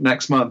Europe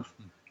next month,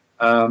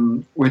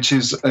 which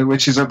is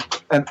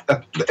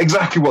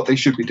exactly what they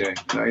should be doing.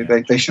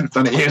 They should have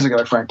done it years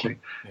ago, frankly,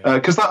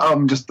 because that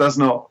album just does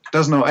not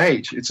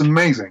age. It's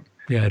amazing.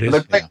 Yeah, it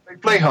is. They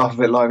play half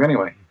of it live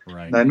anyway.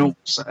 Right. They're normal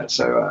set,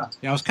 so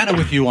yeah, I was kind of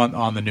with you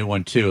on the new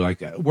one too.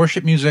 Like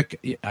worship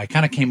music, I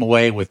kind of came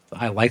away with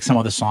I like some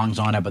of the songs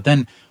on it, but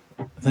then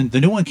the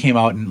new one came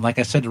out, and like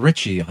I said to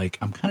Richie, like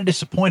I'm kind of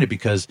disappointed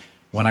because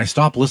when I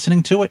stop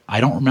listening to it,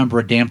 I don't remember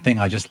a damn thing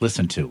I just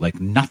listened to.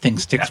 Like nothing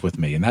sticks with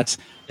me, and that's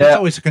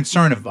always a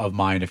concern of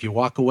mine. If you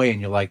walk away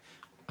and you're like,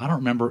 I don't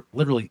remember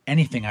literally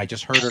anything I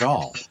just heard at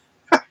all.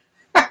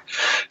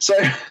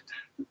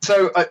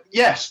 So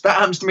yes, that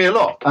happens to me a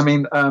lot. I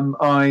mean,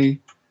 I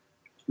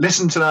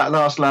listened to that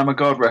last Lamb of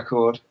God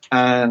record,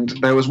 and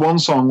there was one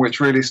song which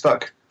really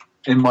stuck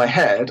in my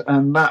head,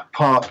 and that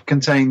part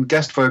contained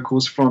guest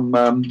vocals from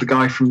the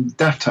guy from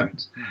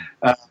Deftones,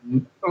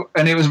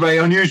 and it was very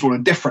unusual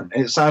and different.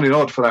 It sounded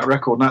odd for that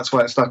record, and that's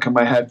why it stuck in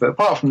my head. But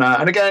apart from that,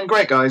 and again,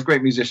 great guys,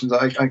 great musicians,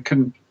 I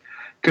couldn't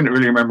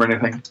really remember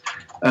anything,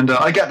 and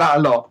I get that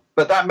a lot.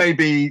 But that may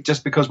be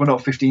just because we're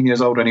not 15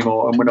 years old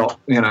anymore, and we're not,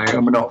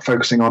 and we're not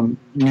focusing on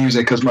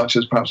music as much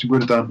as perhaps we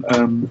would have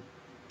done.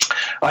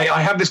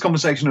 I have this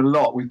conversation a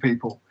lot with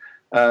people.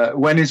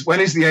 When is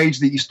the age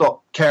that you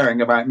stop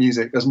caring about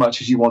music as much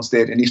as you once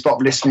did, and you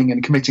stop listening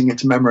and committing it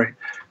to memory?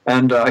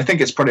 And I think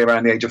it's probably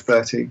around the age of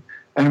 30.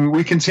 And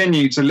we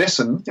continue to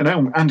listen,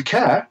 and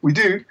care. We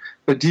do,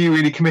 but do you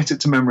really commit it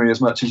to memory as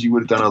much as you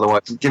would have done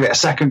otherwise? Give it a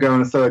second go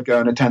and a third go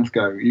and a 10th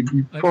go.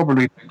 You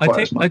probably.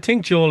 I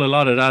think, Joel, a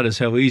lot of that is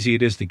how easy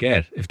it is to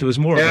get. If there was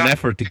more of an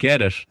effort to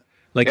get it.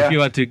 Like if you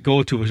had to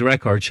go to a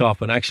record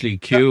shop and actually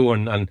queue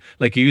and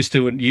like you used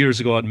to years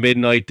ago at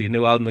midnight, the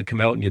new album would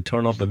come out and you'd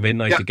turn up at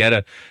midnight to get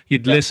it,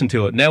 you'd listen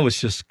to it. Now it's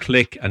just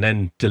click and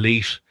then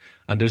delete.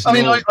 And there's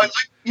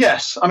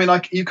yes. I mean,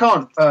 like you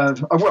can't. I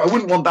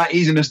wouldn't want that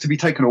easiness to be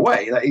taken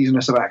away, that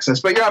easiness of access.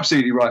 But you're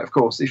absolutely right. Of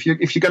course, if you're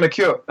going to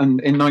queue up in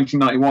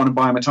 1991 and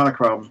buy a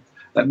Metallica album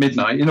at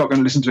midnight, you're not going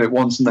to listen to it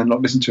once and then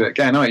not listen to it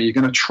again, are you? You're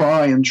going to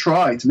try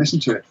to listen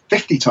to it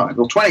 50 times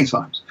or 20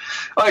 times.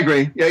 I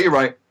agree. Yeah, you're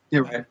right.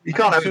 You're right. You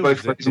can't have it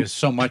both ways. There's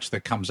so much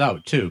that comes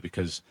out too,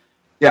 because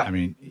I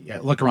mean,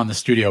 look around the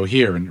studio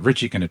here, and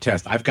Richie can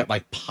attest. I've got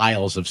like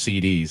piles of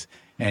CDs,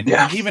 and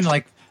even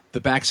like the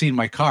backseat of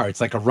my car,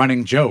 it's like a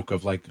running joke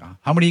of like,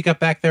 how many you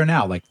got back there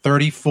now? Like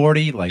 30,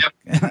 40? Like,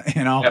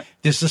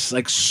 there's just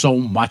like so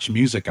much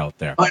music out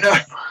there. I know.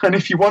 And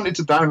if you wanted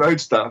to download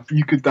stuff,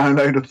 you could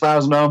download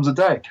 1,000 albums a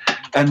day.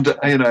 And,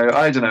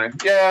 I don't know.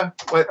 Yeah,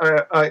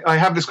 I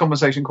have this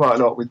conversation quite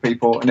a lot with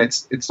people, and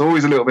it's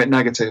always a little bit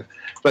negative.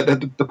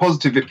 But the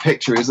positive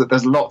picture is that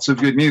there's lots of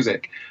good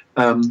music.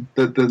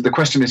 The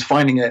question is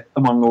finding it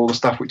among all the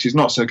stuff which is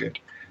not so good.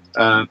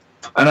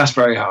 And that's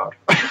very hard.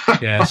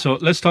 Yeah, so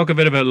let's talk a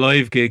bit about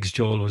live gigs,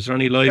 Joel. Was there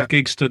any live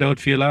gigs stood out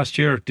for you last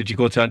year? Did you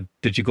go to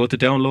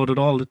Download at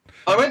all?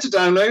 I went to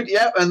Download,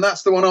 and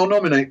that's the one I'll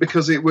nominate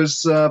because it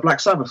was Black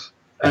Sabbath.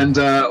 And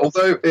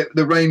although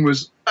the rain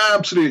was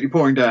absolutely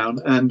pouring down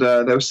and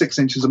there was 6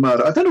 inches of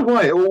mud, I don't know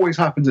why it always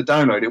happens at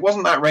Download. It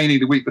wasn't that rainy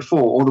the week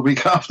before or the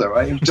week after,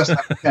 right? It was just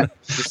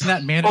Isn't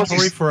that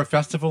mandatory for a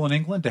festival in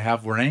England to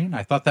have rain?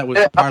 I thought that was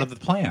part of the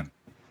plan.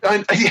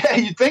 Yeah,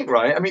 you'd think,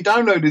 right? I mean,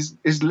 Download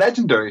is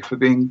legendary for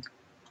being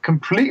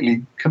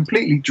completely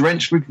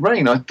drenched with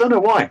rain. I don't know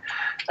why.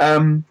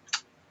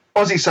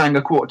 Ozzy sang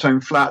a quarter tone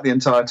flat the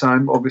entire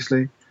time,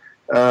 obviously.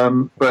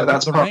 But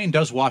that's the rain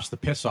does wash the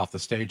piss off the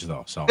stage,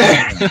 though. So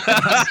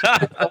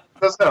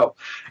does help,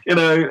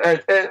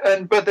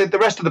 but the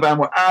rest of the band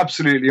were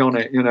absolutely on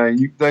it.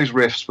 Those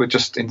riffs were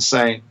just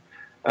insane,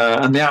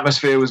 and the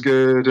atmosphere was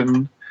good,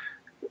 and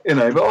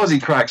But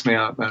Ozzy cracks me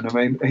up, man. I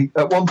mean,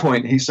 at one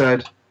point he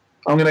said,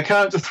 "I'm going to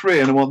count to 3,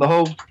 and I want the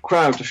whole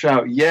crowd to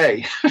shout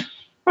yay."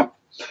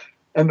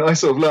 And I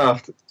sort of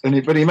laughed,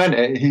 but he meant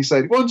it. He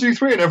said 1, 2,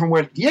 3, and everyone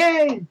went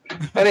yay,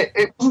 and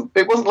it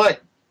wasn't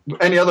like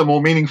any other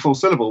more meaningful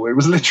syllable. It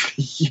was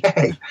literally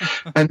yay.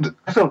 And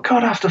I thought,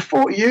 God, after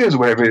 40 years or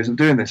whatever it is of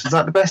doing this, is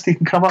that the best he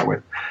can come up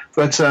with?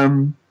 But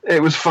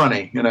it was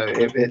funny,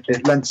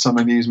 it lent some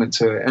amusement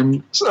to it.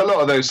 And so a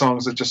lot of those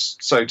songs are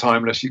just so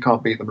timeless, you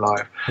can't beat them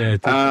live.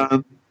 Yeah,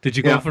 did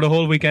you go for the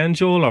whole weekend,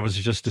 Joel, or was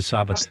it just the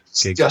Sabbath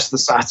gig? Just the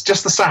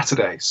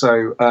Saturday.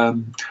 So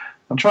I'm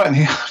trying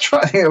to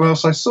think what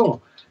else I saw.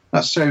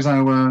 That shows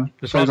how much.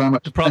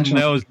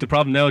 The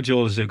problem now,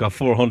 Joel, is they've got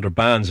 400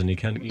 bands, and you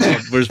can't.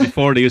 Whereas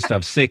before they used to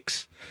have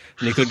 6,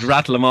 and you could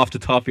rattle them off the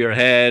top of your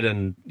head,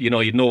 and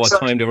you'd know what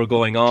time they were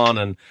going on.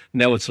 And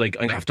now it's like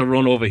I have to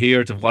run over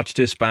here to watch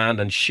this band,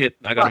 and shit,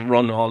 I got to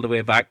run all the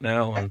way back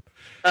now.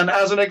 And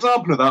as an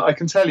example of that, I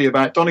can tell you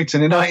about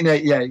Donington in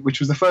 1988, which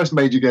was the first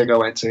major gig I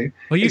went to.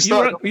 Well,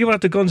 you were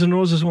at the Guns N'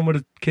 Roses one where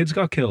the kids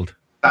got killed.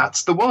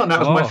 That's the one. That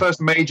was my first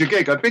major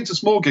gig. I'd been to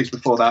small gigs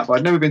before that, but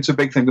I'd never been to a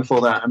big thing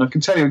before that. And I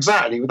can tell you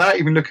exactly, without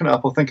even looking it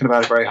up or thinking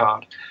about it very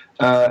hard,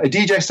 a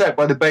DJ set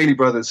by the Bailey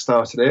Brothers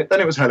started it.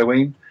 Then it was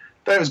Halloween.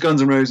 Then it was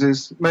Guns N'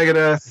 Roses,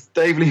 Megadeth,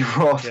 Dave Lee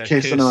Roth,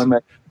 Kiss, and I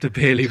met. The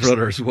Bailey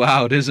Brothers.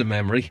 Wow, it is a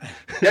memory.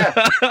 Yeah.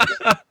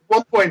 At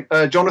one point,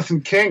 Jonathan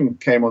King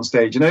came on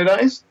stage. You know who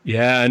that is?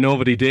 Yeah,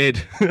 nobody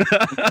did.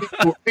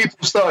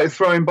 people started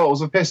throwing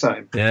bottles of piss at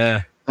him.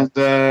 Yeah. And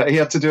he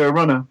had to do a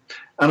runner.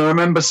 And I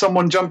remember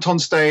someone jumped on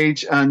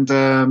stage and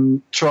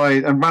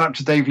tried and ran up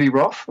to Dave Lee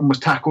Roth and was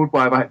tackled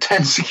by about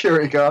 10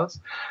 security guards.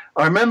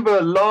 I remember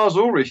Lars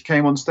Ulrich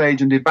came on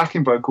stage and did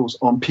backing vocals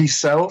on Peace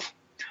Self.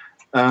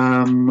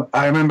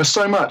 I remember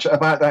so much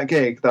about that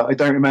gig that I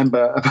don't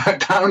remember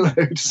about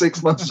Download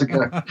 6 months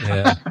ago.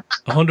 Yeah,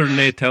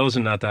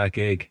 108,000 at that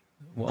gig.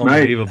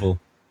 Unbelievable.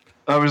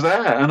 I was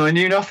there, and I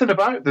knew nothing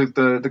about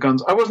the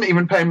Guns. I wasn't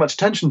even paying much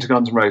attention to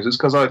Guns N' Roses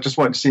because I just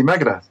wanted to see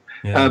Megadeth.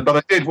 Yeah. But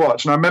I did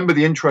watch, and I remember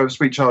the intro of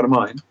Sweet Child of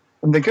Mine.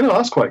 I'm thinking, oh,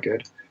 that's quite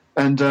good.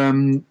 And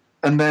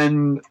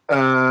then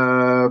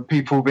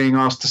people being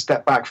asked to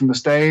step back from the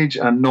stage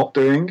and not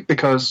doing,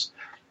 because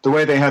the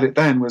way they had it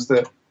then was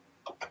that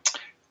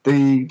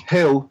the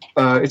hill,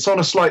 it's on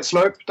a slight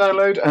slope,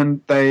 Download,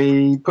 and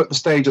they put the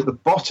stage at the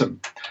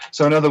bottom.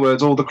 So in other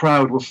words, all the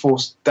crowd were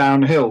forced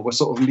downhill, were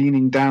sort of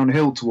leaning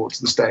downhill towards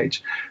the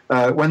stage.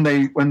 When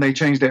they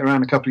changed it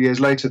around a couple of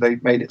years later, they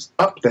made it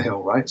up the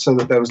hill, right, so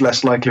that there was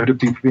less likelihood of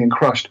people being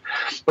crushed.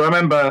 But I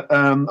remember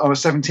I was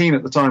 17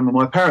 at the time, and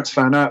my parents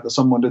found out that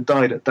someone had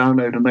died at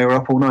Download, and they were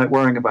up all night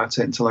worrying about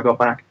it until I got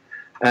back.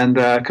 And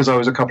because I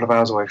was a couple of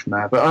hours away from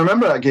there. But I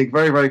remember that gig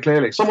very, very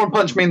clearly. Someone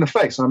punched me in the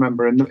face, I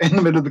remember, in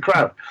the middle of the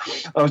crowd.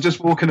 I was just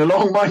walking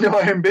along, minding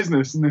my own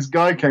business, and this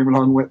guy came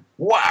along and went,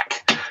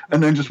 whack,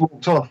 and then just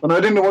walked off. And I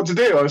didn't know what to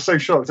do. I was so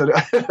shocked. I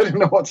didn't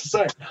know what to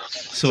say.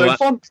 So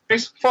fun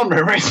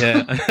memories.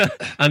 Yeah.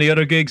 Any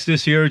other gigs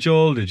this year,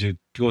 Joel? Did you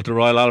go to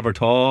Royal Albert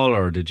Hall,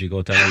 or did you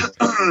go to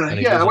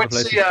any I went to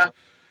see,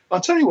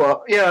 I'll tell you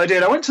what. Yeah, I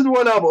did. I went to the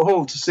Royal Albert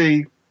Hall to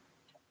see,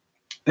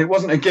 it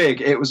wasn't a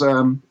gig. It was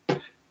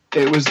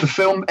the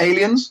film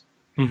Aliens,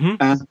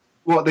 and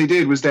what they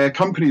did was they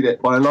accompanied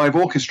it by a live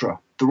orchestra,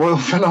 the Royal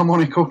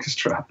Philharmonic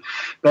Orchestra.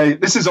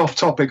 This is off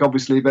topic,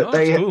 obviously, but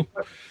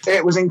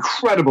it was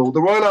incredible.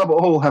 The Royal Albert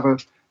Hall have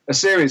a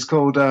series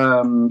called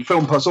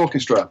Film Plus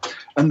Orchestra,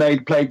 and they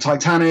played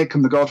Titanic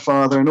and The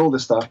Godfather and all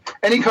this stuff.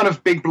 Any kind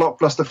of big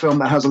blockbuster film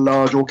that has a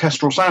large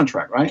orchestral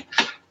soundtrack, right?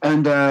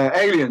 And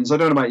Aliens, I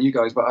don't know about you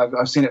guys, but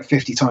I've seen it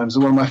 50 times.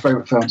 It's one of my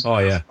favourite films. Oh,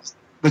 yeah.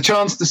 The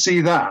chance to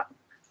see that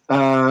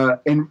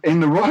in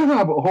the Royal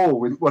Albert Hall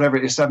with whatever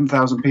it is,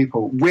 7,000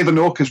 people, with an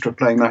orchestra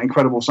playing that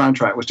incredible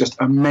soundtrack was just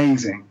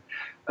amazing.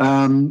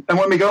 And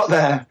when we got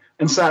there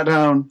and sat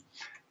down,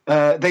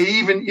 they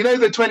even, you know,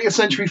 the 20th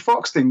Century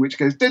Fox thing, which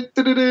goes, yeah.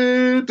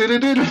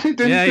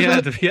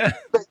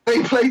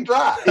 They played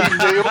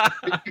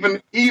that.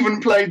 They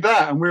even played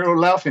that, and we were all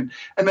laughing.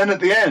 And then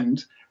at the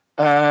end,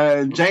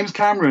 James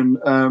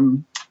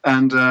Cameron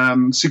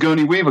and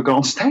Sigourney Weaver got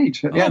on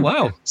stage at the end.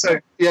 Wow. So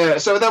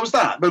that was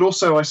that. But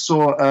also I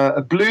saw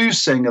a blues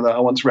singer that I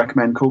want to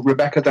recommend called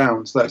Rebecca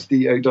Downs. That's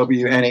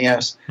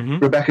Downes.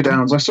 Rebecca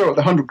Downs. I saw her at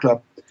the 100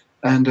 Club,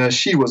 and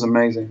she was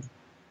amazing.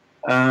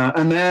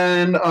 And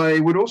then I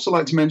would also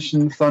like to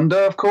mention Thunder,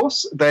 of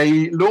course.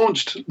 They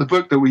launched the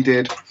book that we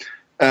did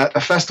at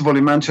a festival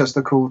in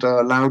Manchester called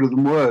Louder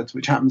Than Words,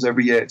 which happens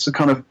every year. It's a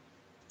kind of,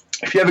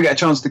 if you ever get a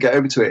chance to get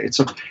over to it,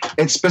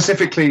 it's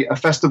specifically a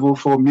festival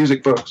for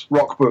music books,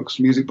 rock books,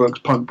 music books,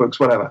 punk books,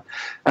 whatever.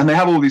 And they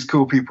have all these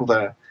cool people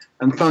there.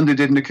 And Thunder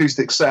did an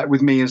acoustic set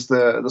with me as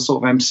the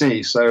sort of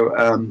MC. So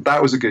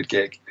that was a good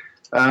gig.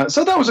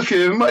 So that was a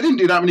few of them. I didn't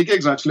do that many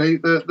gigs, actually.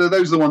 Those are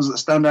the ones that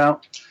stand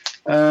out.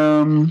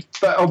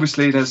 But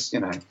obviously there's,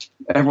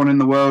 everyone in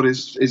the world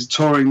is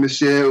touring this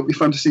year. It'll be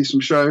fun to see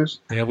some shows.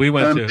 Yeah, we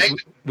went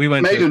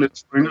Maiden are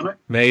touring, aren't they?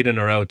 Maiden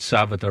are out,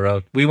 Sabbath are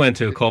out. We went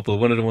to a couple.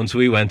 One of the ones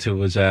we went to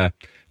was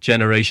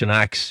Generation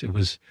Axe. It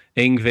was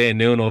Yngwie,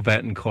 Nuno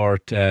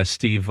Bettencourt,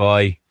 Steve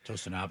Vai,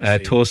 Tostan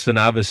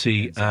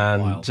Abbasi,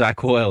 and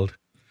Zakk Wylde.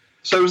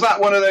 So was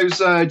that one of those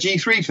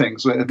G3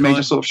 things where it made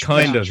you sort of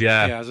kind of,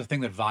 yeah. Yeah, it was a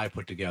thing that Vi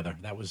put together.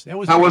 That was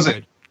How was it?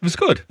 It was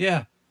good.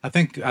 Yeah. I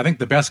think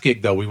the best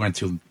gig though we went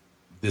to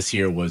this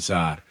year was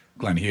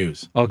Glenn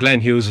Hughes. Oh,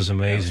 Glenn Hughes was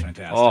amazing.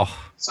 That was fantastic.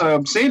 So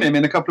I'm seeing him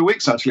in a couple of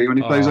weeks actually when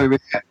he plays over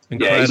here.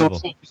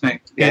 Incredible.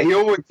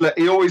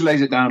 He always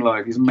lays it down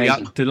live. He's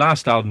amazing. Yeah, the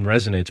last album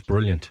Resonate's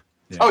brilliant.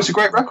 Yeah. Oh, it's a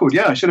great record.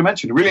 Yeah, I should have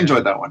mentioned. I really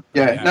enjoyed that one.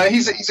 Yeah. No,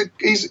 he's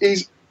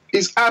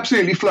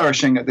absolutely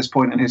flourishing at this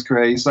point in his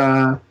career. He's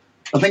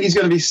I think he's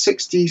going to be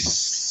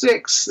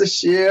 66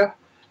 this year.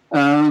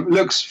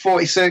 Looks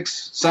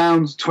 46,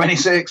 sounds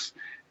 26.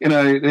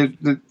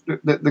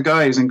 The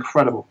guy is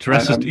incredible.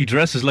 He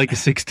dresses like a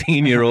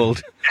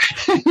 16-year-old.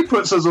 He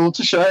puts us all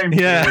to shame.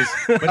 Yeah.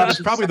 But it was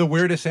probably the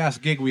weirdest ass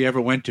gig we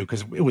ever went to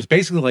because it was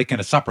basically like in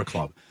a supper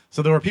club.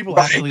 So there were people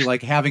actually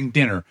like having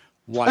dinner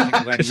watching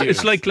Glenn Hughes.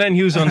 It's like Glenn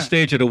Hughes on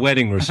stage at a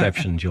wedding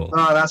reception, Joel.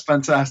 Oh, that's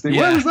fantastic.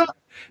 Yeah. Where was that?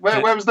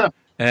 Where was that?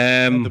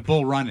 The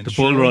Bull Run in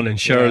Bull Run in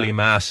Shirley, yeah.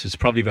 Mass. It's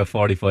probably about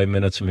 45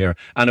 minutes from here.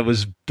 And it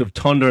was the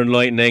thunder and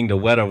lightning. The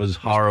weather was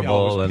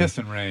horrible. It was piss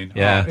and rain.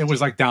 Yeah. It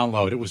was like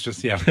download. It was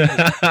just, it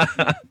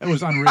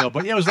was unreal.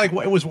 But yeah,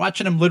 it was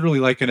watching him literally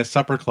like in a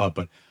supper club.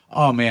 But,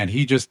 oh man,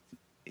 he just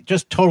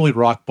totally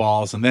rocked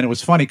balls. And then it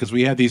was funny because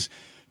we had these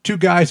two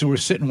guys who were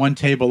sitting one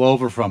table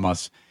over from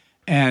us.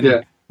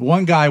 And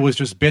one guy was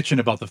just bitching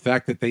about the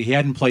fact that he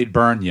hadn't played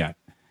Burn yet.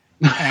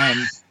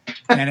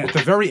 And at the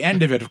very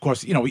end of it, of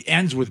course, he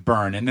ends with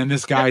Burn, and then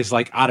this guy's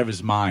like out of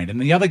his mind. And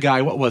the other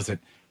guy, what was it?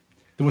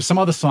 There was some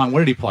other song. What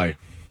did he play?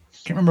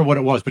 Can't remember what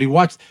it was, but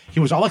he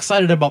was all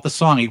excited about the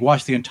song. He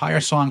watched the entire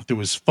song through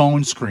his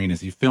phone screen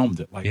as he filmed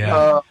it.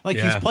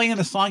 He's playing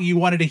the song you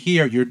wanted to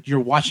hear. You're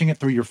watching it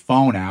through your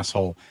phone,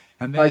 asshole.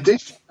 And then, I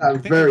did. I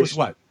think it was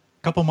a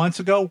couple months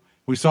ago.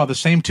 We saw the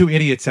same two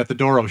idiots at the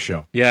Doro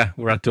show. Yeah,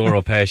 we're at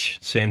Doro Pesh.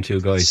 Same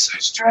two guys. It's so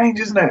strange,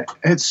 isn't it?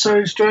 It's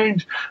so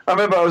strange. I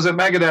remember I was at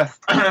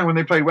Megadeth when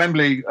they played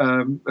Wembley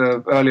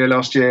earlier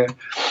last year,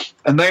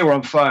 and they were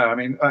on fire. I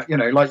mean,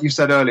 like you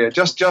said earlier,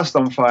 just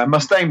on fire.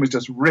 Mustaine was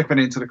just ripping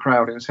into the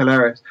crowd. It was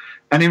hilarious.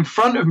 And in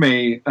front of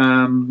me,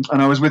 and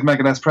I was with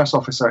Megadeth's press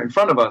officer, in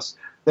front of us,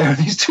 there were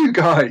these two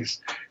guys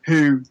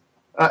who,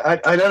 I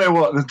don't know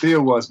what the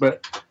deal was,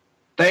 but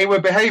they were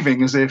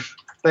behaving as if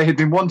they had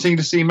been wanting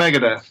to see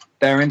Megadeth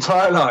their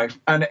entire life,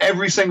 and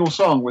every single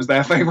song was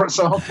their favorite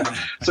song.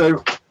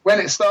 So when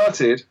it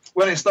started,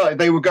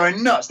 they were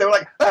going nuts. They were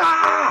like,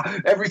 ah!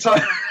 Every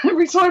time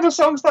the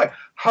song started,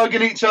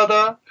 hugging each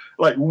other,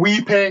 like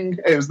weeping.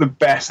 It was the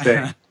best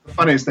thing, the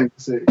funniest thing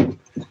to see.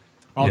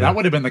 Oh, that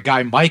would have been the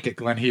guy Mike at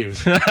Glen Hughes.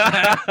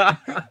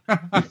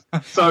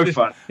 So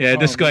fun. Yeah,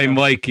 this guy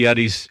Mike,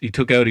 he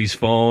took out his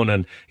phone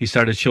and he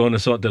started showing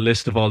us the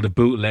list of all the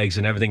bootlegs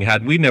and everything he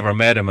had. We never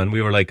met him, and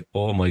we were like,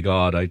 oh my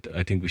God,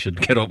 I think we should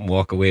get up and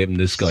walk away from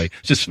this guy.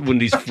 Just one of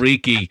these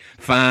freaky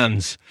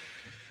fans.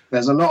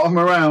 There's a lot of them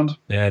around.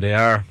 Yeah, they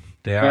are.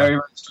 Very,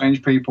 very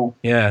strange people.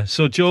 Yeah.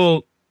 So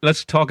Joel,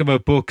 let's talk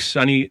about books.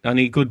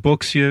 Any good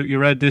books you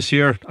read this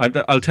year?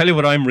 I'll tell you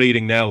what I'm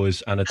reading now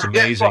and it's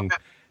amazing.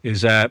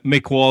 Is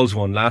Mick Wall's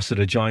one, Last of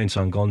the Giants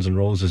on Guns N'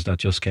 Roses, that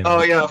just came out.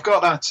 Oh yeah, I've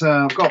got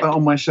that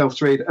on my shelf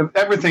to read.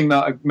 Everything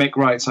that Mick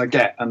writes, I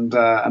get and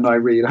I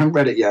read. I haven't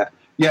read it yet.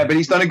 Yeah, but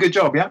he's done a good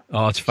job. Yeah.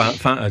 Oh, it's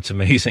it's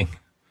amazing.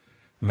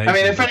 I mean,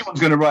 if anyone's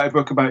going to write a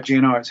book about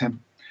GNR, it's him.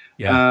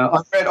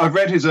 Yeah. I've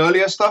read his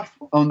earlier stuff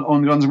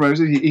on Guns N'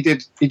 Roses. He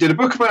did a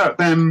book about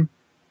them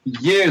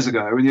years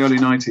ago in the early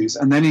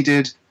 90s, and then he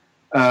did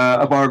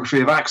a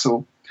biography of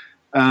Axl.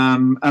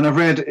 And I've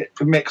read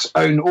Mick's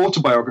own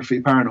autobiography,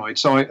 Paranoid.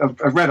 So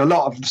I've read a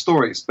lot of the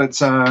stories. But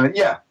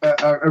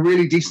a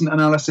really decent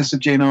analysis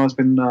of GNR has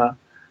been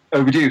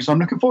overdue. So I'm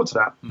looking forward to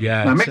that.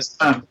 Yeah, no, Mick's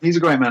a man. He's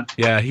a great man.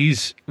 Yeah,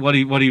 he's what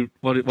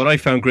I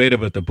found great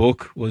about the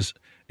book was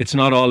it's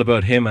not all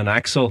about him and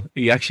Axl.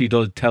 He actually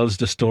tells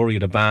the story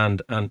of the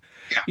band. And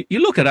you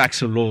look at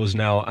Axl Rose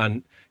now,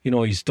 and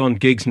he's done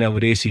gigs now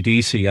with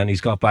AC/DC, and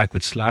he's got back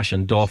with Slash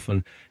and Duff,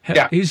 and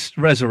his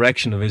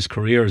resurrection of his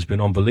career has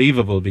been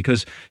unbelievable,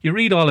 because you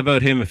read all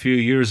about him a few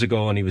years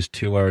ago and he was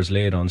 2 hours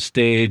late on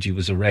stage, he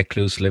was a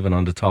recluse living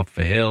on the top of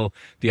a hill,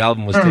 the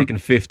album was taking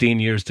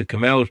 15 years to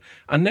come out,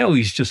 and now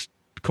he's just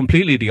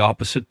completely the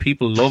opposite.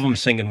 People love him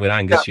singing with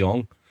Angus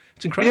Young.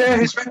 It's incredible. Yeah,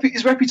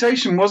 his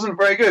reputation wasn't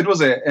very good,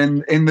 was it,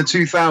 in the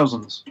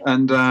 2000s?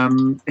 And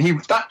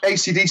that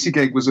AC/DC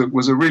gig was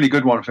a really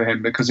good one for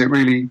him, because it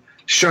really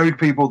showed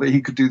people that he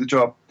could do the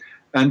job,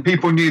 and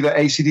people knew that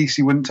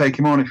AC/DC wouldn't take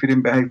him on if he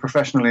didn't behave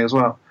professionally as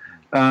well.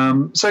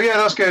 So yeah,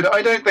 that's good.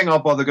 I don't think I'll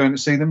bother going to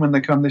see them when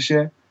they come this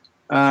year.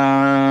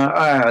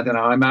 I don't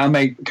know. I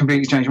may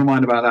completely change my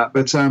mind about that,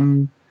 but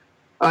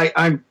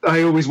I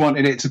always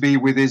wanted it to be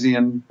with Izzy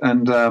and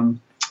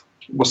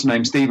what's the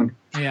name, Stephen.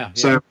 Yeah.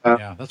 So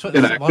that's what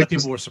a lot of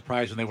people were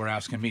surprised when they were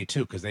asking me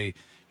too, because they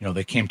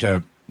came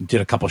did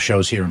a couple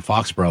shows here in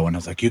Foxborough, and I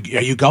was like,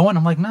 "Are you going?"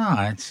 I'm like,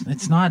 "Nah,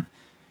 it's not."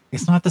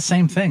 It's not the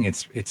same thing.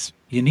 It's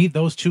you need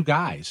those two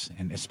guys,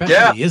 and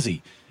especially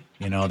Izzy.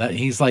 That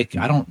he's like,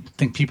 I don't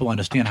think people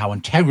understand how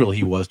integral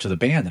he was to the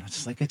band. And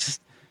it's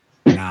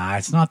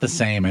it's not the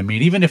same. I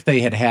mean, even if they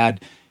had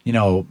any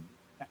of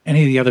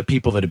the other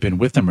people that had been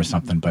with them or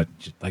something, but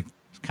like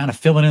kind of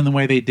filling in the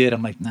way they did,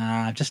 I'm like,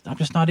 nah, I'm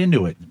just not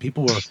into it.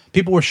 People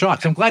were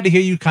shocked. So I'm glad to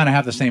hear you kind of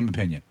have the same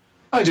opinion.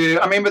 I do.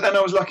 I mean, but then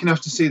I was lucky enough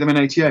to see them in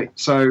 '88,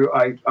 so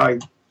I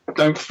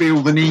don't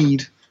feel the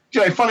need.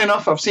 Funny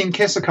enough, I've seen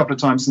Kiss a couple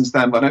of times since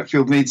then, but I don't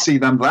feel the need to see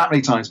them that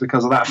many times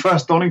because of that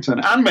first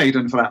Donington, and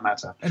Maiden for that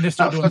matter. And they're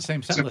still doing the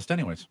same set list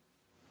anyways.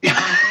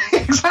 Yeah,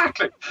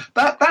 exactly.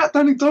 That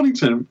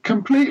Donington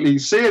completely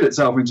seared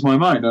itself into my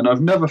mind, and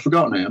I've never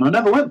forgotten it. And I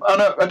never went.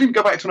 I didn't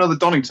go back to another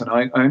Donington.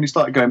 I only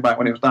started going back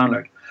when it was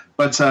download.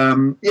 But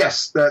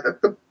yes,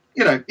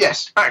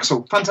 yes,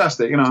 Axl,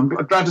 fantastic. I'm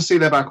glad to see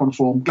they're back on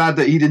form. Glad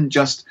that he didn't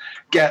just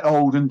get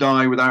old and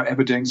die without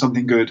ever doing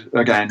something good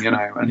again.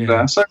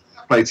 So.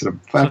 Play to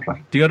them. Fair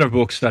play. The other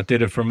books that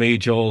did it for me,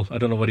 Joel, I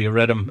don't know whether you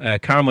read them.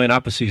 Carmine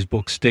Appice's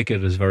book Stick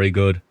It is very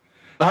good.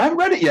 I haven't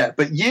read it yet,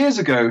 but years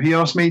ago he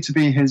asked me to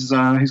be his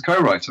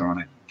co-writer on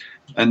it,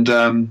 And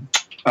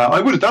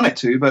I would have done it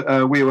too,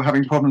 but we were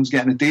having problems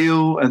getting a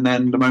deal, and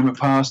then the moment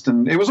passed,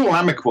 and it was all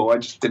amicable. I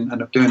just didn't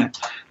end up doing it.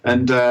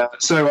 And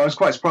so I was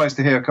quite surprised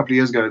to hear a couple of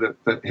years ago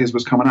that his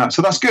was coming out.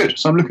 So that's good.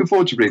 So I'm looking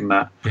forward to reading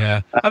that.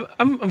 Yeah.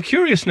 I'm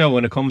curious now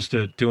when it comes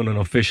to doing an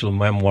official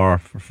memoir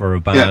for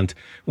a band.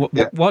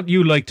 Yeah. What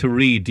you like to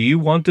read? Do you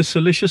want the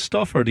salacious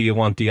stuff, or do you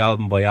want the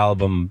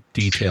album-by-album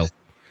detail?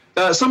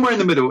 Somewhere in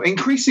the middle.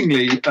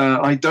 Increasingly,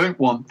 I don't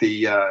want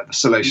the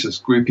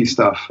salacious, groupie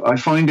stuff. I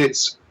find it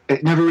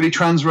never really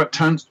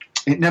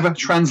it never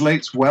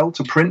translates well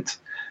to print.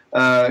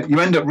 You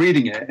end up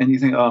reading it and you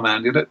think, oh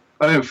man,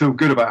 I don't feel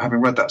good about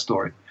having read that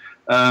story.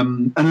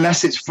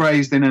 Unless it's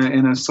phrased in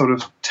a sort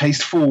of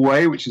tasteful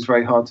way, which is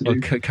very hard to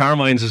do.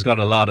 Carmine's has got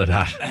a lot of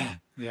that.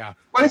 Yeah.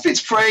 Well, if it's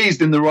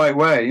phrased in the right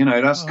way,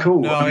 that's cool.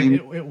 No, I mean,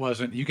 it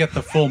wasn't. You get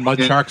the full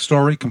Mudshark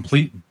story,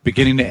 complete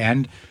beginning to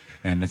end.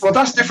 And it's, well,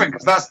 that's different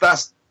because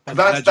that's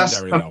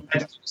legendary, though.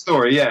 a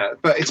story, yeah.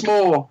 But it's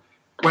more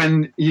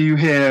when you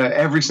hear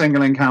every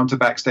single encounter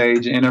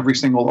backstage in every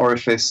single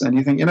orifice, and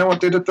you think, you know what,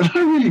 did I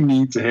really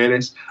need to hear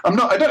this? I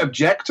don't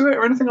object to it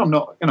or anything. I'm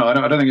not,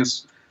 I don't think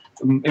it's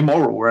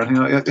immoral or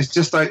anything. It's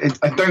just I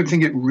don't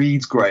think it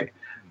reads great.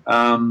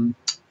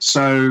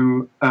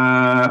 So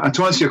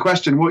to answer your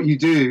question, what you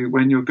do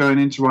when you're going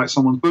in to write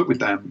someone's book with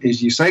them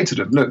is you say to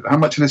them, look, how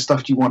much of this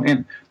stuff do you want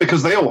in?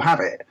 Because they all have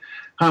it.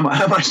 How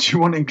much do you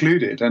want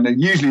included? And then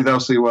usually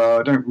they'll say, well,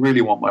 I don't really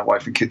want my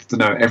wife and kids to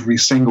know every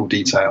single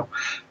detail,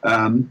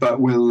 but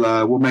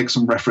we'll make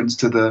some reference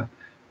to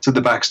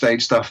the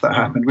backstage stuff that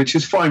happened, which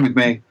is fine with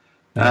me.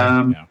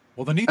 Yeah.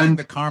 Well, the neat thing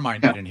that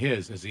Carmine did in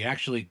his is he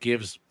actually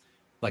gives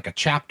like a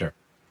chapter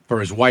for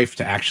his wife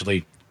to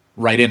actually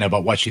write in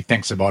about what she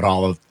thinks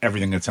about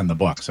everything that's in the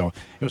book. So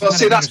it was kind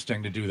of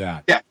interesting to do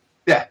that.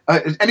 Yeah.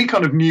 Any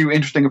kind of new,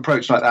 interesting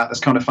approach like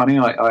that's kind of funny.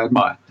 I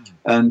admire.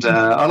 And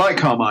I like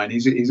Carmine.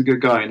 He's a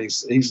good guy, and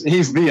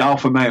he's the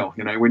alpha male.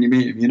 When you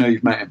meet him,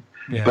 you've met him.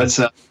 Yeah. But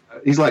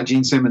he's like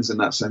Gene Simmons in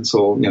that sense,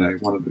 or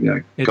one of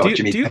the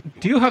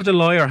do you have the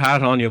lawyer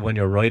hat on you when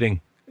you're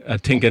writing?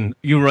 Thinking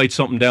you write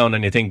something down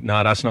and you think,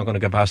 nah, that's not going to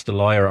get past the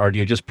lawyer, or do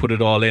you just put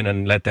it all in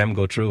and let them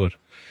go through it?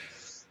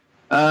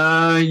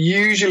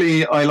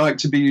 Usually, I like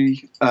to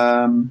be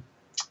I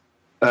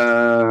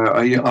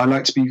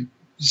like to be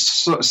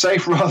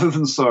safe rather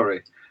than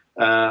sorry.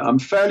 I'm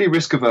fairly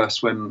risk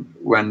averse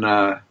when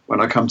I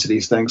come to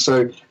these things.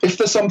 So if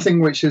there's something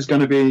which is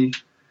going to be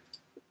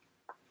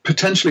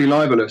potentially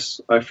libelous,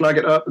 I flag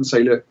it up and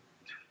say, look.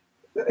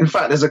 In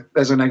fact,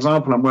 there's an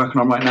example I'm working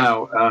on right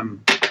now.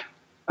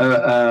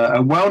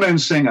 A well-known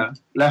singer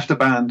left a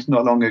band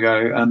not long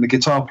ago, and the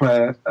guitar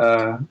player,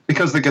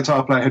 because the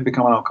guitar player had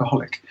become an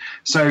alcoholic.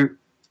 So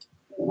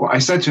I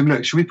said to him,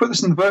 look, should we put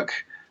this in the book?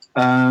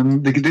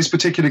 This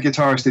particular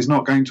guitarist is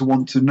not going to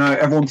want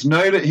everyone to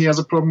know that he has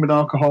a problem with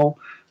alcohol.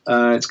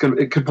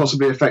 It could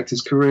possibly affect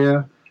his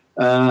career,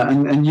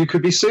 and you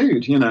could be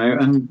sued.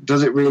 And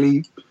does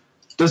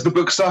the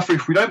book suffer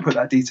if we don't put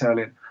that detail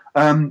in?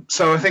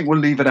 So I think we'll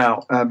leave it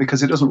out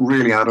because it doesn't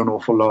really add an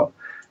awful lot.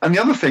 And the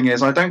other thing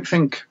is, I don't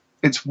think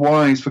it's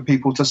wise for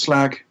people to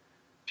slag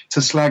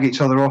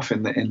each other off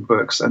in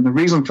books. And the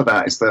reason for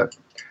that is that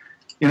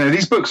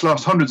these books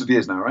last hundreds of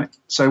years now, right?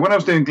 So when I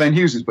was doing Glenn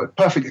Hughes' book,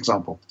 perfect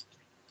example.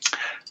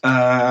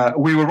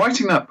 We were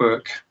writing that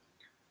book,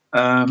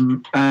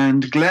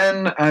 and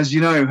Glenn, as you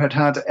know,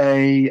 had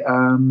a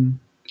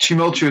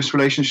tumultuous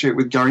relationship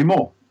with Gary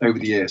Moore over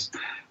the years.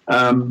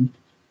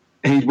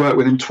 He'd worked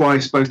with him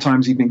twice, both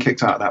times he'd been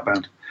kicked out of that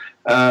band.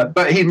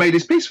 But he'd made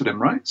his peace with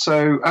him, right?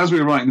 So as we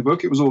were writing the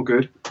book, it was all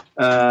good.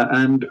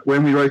 And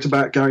when we wrote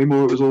about Gary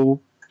Moore, it was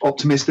all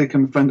optimistic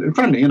and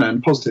friendly,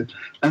 and positive.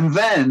 And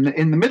then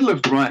in the middle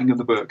of the writing of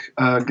the book,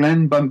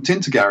 Glenn bumped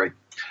into Gary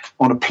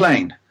on a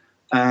plane,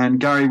 and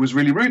Gary was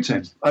really rude to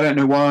him. I don't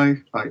know why.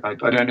 I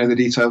don't know the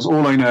details.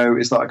 All I know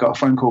is that I got a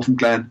phone call from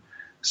Glenn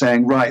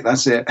saying, right,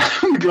 that's it.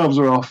 The gloves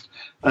are off.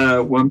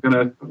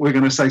 We're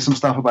gonna say some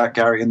stuff about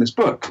Gary in this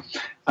book.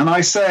 And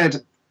I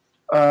said,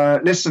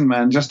 listen,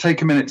 man, just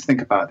take a minute to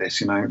think about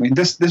this. I mean,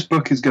 this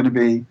book is going to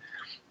be,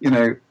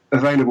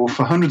 available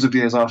for hundreds of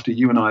years after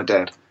you and I are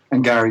dead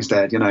and Gary's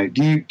dead.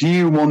 Do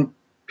you want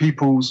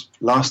people's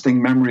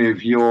lasting memory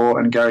of your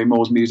and Gary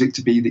Moore's music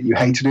to be that you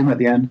hated him at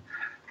the end?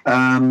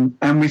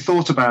 And we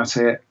thought about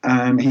it,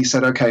 and he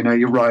said, okay, no,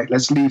 you're right.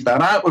 Let's leave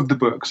that out of the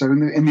book. So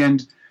in the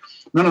end,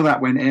 none of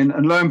that went in.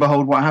 And lo and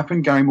behold, what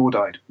happened? Gary Moore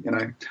died.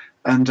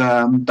 And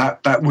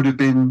that would have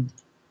been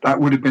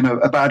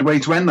a bad way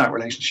to end that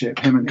relationship,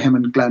 him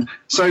and Glenn.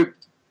 So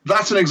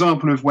that's an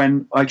example of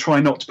when I try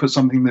not to put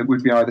something that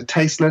would be either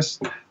tasteless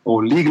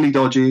or legally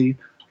dodgy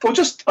or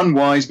just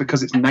unwise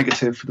because it's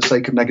negative for the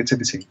sake of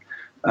negativity.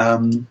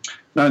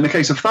 Now, in the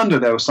case of Thunder,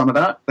 there was some of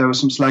that. There was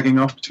some slagging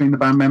off between the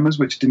band members,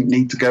 which didn't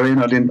need to go in.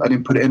 I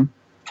didn't put it in.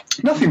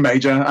 Nothing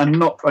major, and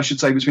not, I should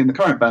say, between the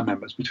current band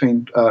members,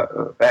 between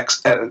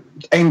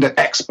aimed at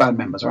ex-band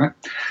members, right?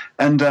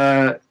 And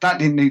that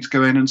didn't need to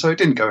go in, and so it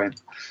didn't go in.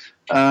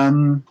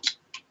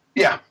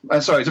 Yeah,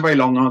 sorry, it's a very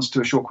long answer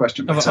to a short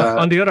question. But,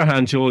 on the other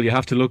hand, Joel, you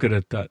have to look at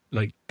it that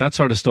like that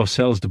sort of stuff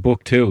sells the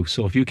book too.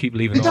 So if you keep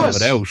leaving all of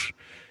it out,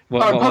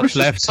 what's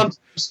left?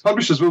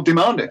 Publishers will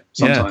demand it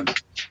sometimes.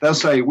 Yeah. They'll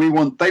say,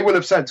 they will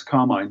have said to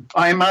Carmine,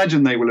 I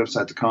imagine they will have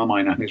said to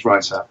Carmine and his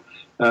writer,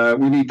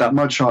 we need that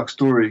Mudshark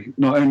story,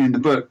 not only in the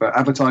book, but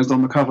advertised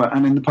on the cover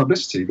and in the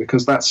publicity,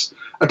 because that's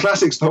a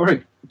classic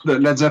story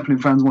that Led Zeppelin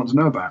fans want to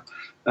know about.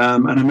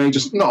 And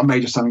not a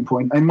major selling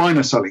point, a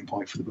minor selling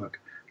point for the book.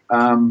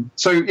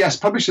 So yes,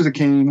 publishers are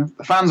keen.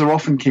 The fans are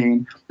often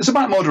keen. It's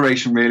about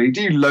moderation, really.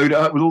 Do you load it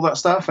up with all that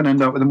stuff and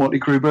end up with a Motley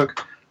Crue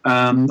book,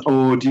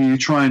 or do you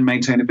try and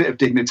maintain a bit of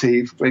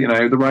dignity? You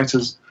know, the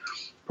writer's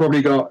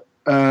probably got.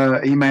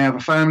 He may have a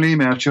family, he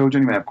may have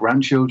children, he may have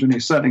grandchildren.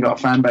 He's certainly got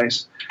a fan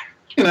base.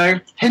 You know,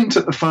 hint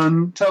at the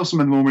fun, tell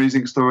some of the more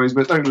amusing stories,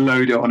 but don't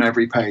load it on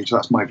every page.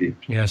 That's my view.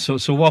 Yeah.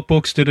 So what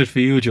books did it for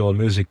you, Joel?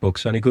 Music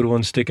books? Any good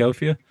ones stick out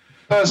for you?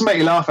 It's make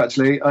you laugh,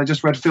 actually. I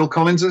just read Phil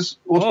Collins's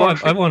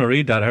autobiography. I want to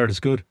read that. I heard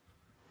it's good.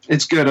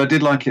 It's good. I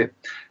did like it.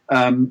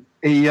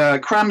 He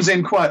crams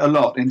in quite a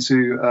lot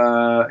into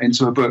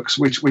a book,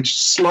 which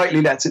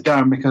slightly lets it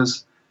down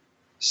because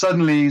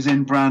suddenly he's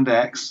in Brand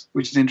X,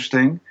 which is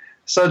interesting.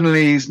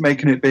 Suddenly he's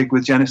making it big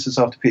with Genesis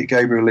after Peter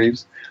Gabriel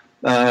leaves.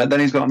 Then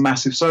he's got a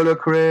massive solo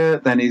career.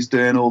 Then he's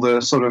doing all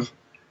the sort of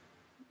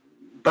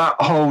that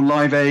whole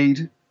Live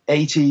Aid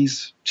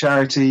 80s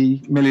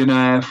charity,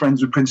 millionaire,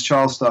 friends with Prince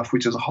Charles stuff,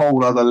 which is a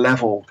whole other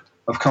level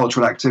of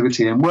cultural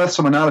activity and worth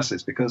some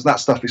analysis because that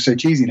stuff is so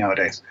cheesy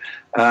nowadays.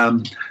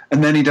 And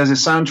then he does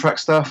his soundtrack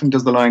stuff and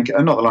does not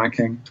the Lion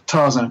King,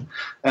 Tarzan.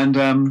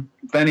 And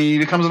then he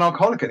becomes an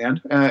alcoholic at the end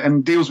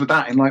and deals with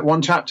that in like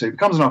one chapter. He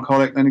becomes an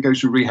alcoholic, then he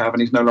goes through rehab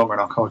and he's no longer an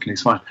alcoholic and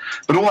he's fine.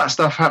 But all that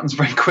stuff happens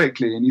very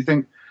quickly and you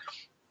think,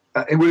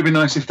 it would have been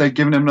nice if they'd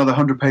given him another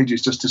 100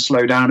 pages just to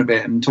slow down a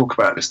bit and talk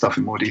about this stuff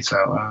in more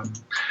detail.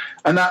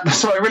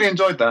 So I really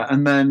enjoyed that.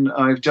 And then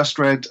I've just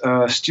read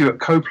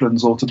Stuart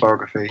Copeland's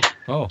autobiography,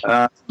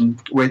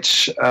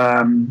 which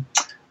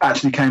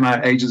actually came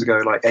out ages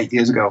ago, like 8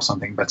 years ago or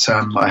something. But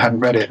I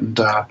hadn't read it, and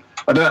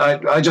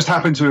I just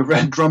happened to have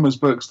read Drummer's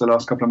books the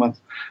last couple of months.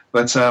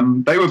 But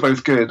they were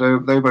both good.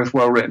 They were both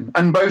well written,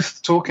 and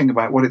both talking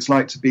about what it's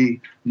like to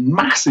be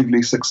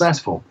massively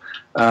successful,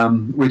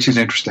 which is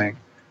interesting.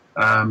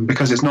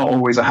 Because it's not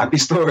always a happy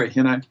story,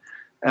 you know.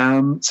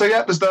 So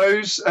yeah, there's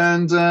those,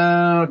 and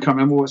I can't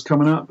remember what's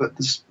coming up, but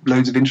there's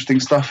loads of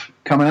interesting stuff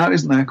coming out,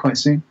 isn't there, quite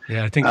soon?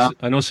 Yeah, I think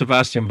I know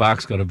Sebastian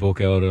Bach's got a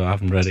book out. I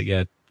haven't read it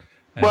yet.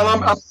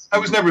 Well, I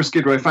was never a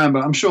Skid Row fan,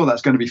 but I'm sure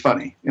that's going to be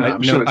funny. You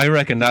know, I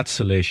reckon that's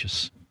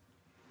salacious.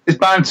 It's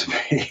bound to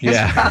be.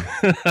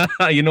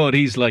 Yeah, you know what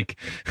he's like.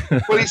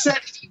 Well, he said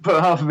he didn't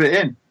put half of it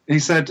in. He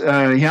said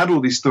he had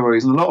all these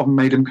stories, and a lot of them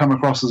made him come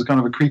across as a kind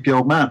of a creepy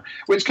old man,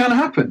 which can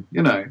happen,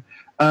 you know.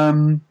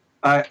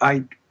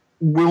 I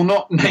will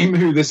not name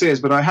who this is,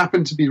 but I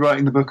happen to be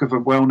writing the book of a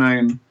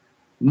well-known,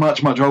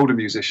 much, much older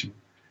musician.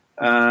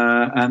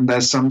 And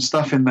there's some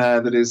stuff in there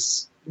that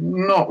is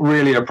not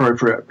really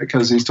appropriate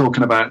because he's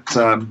talking about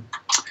some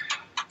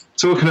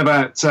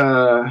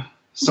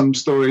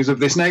stories of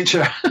this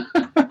nature.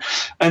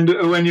 And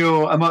when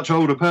you're a much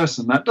older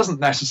person, that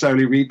doesn't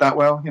necessarily read that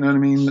well, you know what I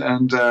mean?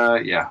 And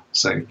it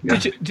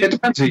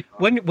depends.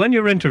 When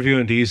you're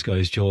interviewing these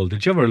guys, Joel,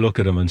 did you ever look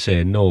at them and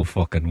say, "No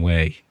fucking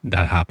way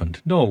that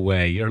happened. No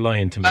way, you're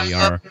lying to me,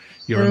 or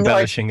you're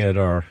embellishing it,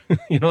 or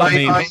you know what I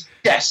mean?"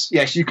 Yes,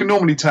 you can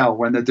normally tell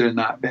when they're doing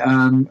that,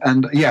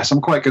 and yes,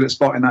 I'm quite good at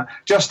spotting that.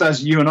 Just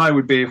as you and I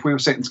would be if we were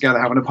sitting together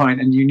having a pint,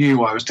 and you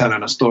knew I was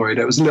telling a story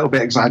that was a little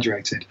bit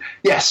exaggerated.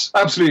 Yes,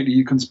 absolutely,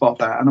 you can spot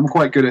that, and I'm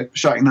quite good at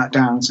shutting that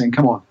down and saying,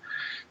 "Come on,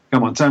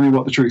 tell me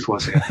what the truth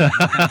was here."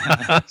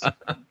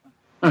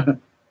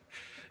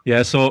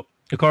 Yeah, so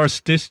of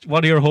course,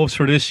 what are your hopes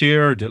for this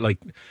year?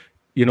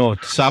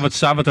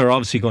 Sabbath are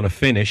obviously going to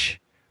finish.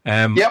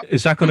 Yep.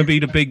 Is that going to be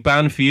the big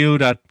band for you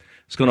that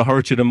it's going to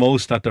hurt you the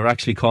most, that they're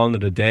actually calling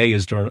it a day?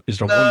 Is there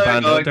one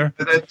band out there?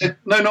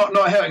 No,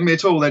 not hurting me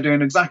at all. They're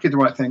doing exactly the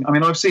right thing. I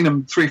mean, I've seen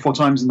them 3 or 4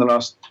 times in the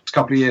last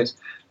couple of years,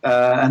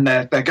 and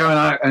they're going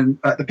out and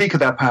at the peak of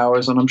their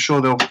powers, and I'm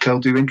sure they'll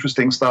do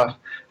interesting stuff.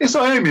 It's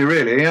Iommi,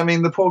 really. I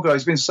mean, the poor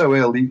guy's been so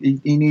ill. He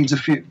needs a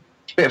bit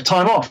of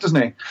time off, doesn't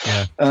he?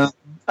 Yeah.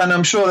 And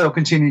I'm sure they'll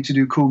continue to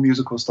do cool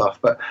musical stuff.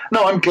 But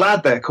no, I'm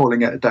glad they're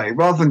calling it a day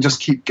rather than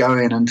just keep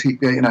going and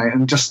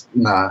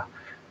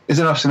is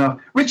enough's enough.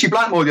 Richie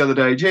Blackmore the other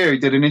day, Jerry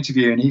did an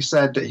interview, and he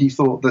said that he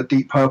thought that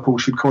Deep Purple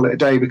should call it a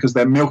day because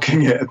they're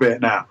milking it a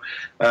bit now.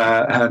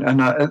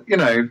 I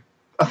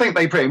think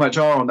they pretty much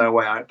are on their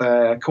way out.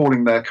 They're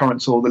calling their current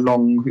tour the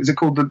long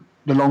retirement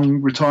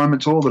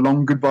tour, the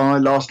long goodbye,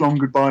 last long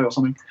goodbye or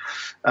something.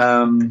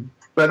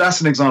 But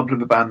that's an example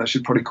of a band that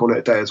should probably call it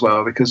a day as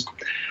well because,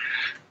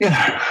 you know,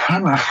 I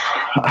don't know,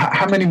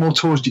 how many more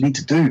tours do you need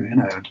to do, you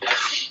know?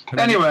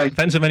 Anyway.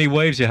 Depends how many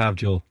waves you have,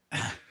 Joel.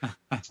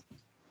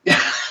 Yeah.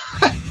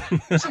 I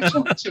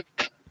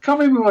can't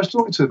remember who I was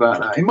talking to about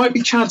that. It might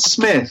be Chad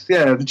Smith,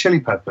 the Chili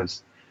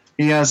Peppers.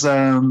 He has,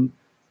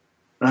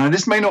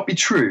 this may not be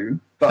true,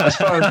 but as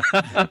far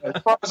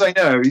as I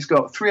know, he's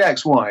got 3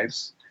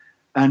 ex-wives,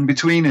 and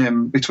between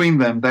them,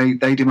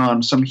 they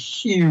demand some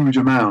huge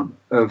amount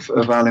of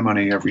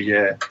alimony every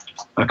year.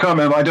 I can't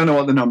remember. I don't know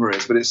what the number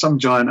is, but it's some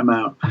giant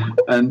amount,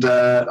 and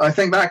I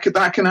think that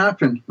can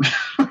happen.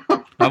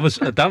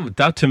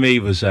 That to me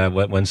was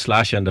when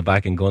Slash ended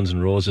back in Guns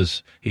N'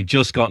 Roses. He'd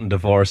just gotten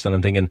divorced, and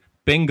I'm thinking,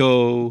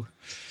 bingo.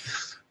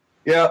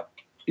 Yeah,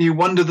 you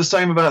wondered the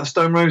same about the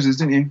Stone Roses,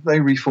 didn't you? They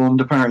reformed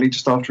apparently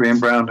just after Ian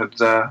Brown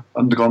had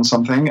undergone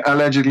something,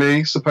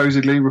 allegedly,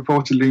 supposedly,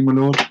 reportedly, my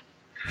lord.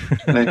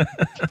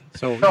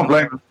 So don't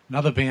blame them.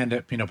 Another band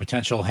that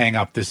potential hang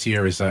up this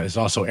year is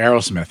also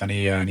Aerosmith.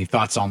 Any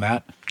thoughts on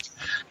that?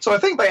 So I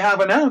think they have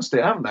announced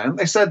it, haven't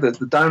they? They said that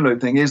the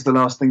download thing is the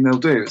last thing they'll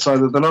do. It's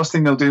either the last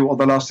thing they'll do or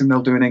the last thing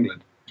they'll do in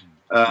England.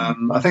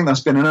 I think that's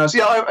been announced.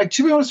 Yeah,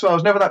 to be honest with you, I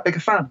was never that big a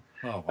fan.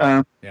 Oh,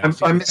 wow.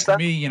 I missed that. For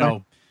me,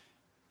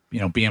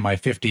 being in my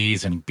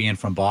 50s and being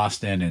from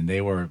Boston, and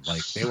they were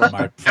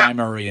my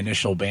primary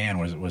initial band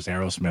was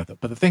Aerosmith.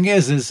 But the thing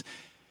is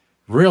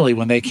really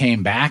when they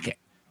came back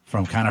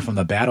from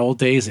the bad old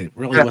days, it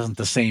really wasn't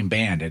the same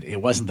band.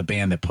 It wasn't the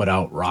band that put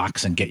out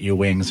Rocks and Get Your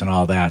Wings and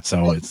all that.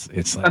 So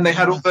it's like, and they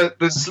had all the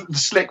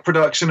slick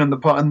production and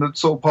the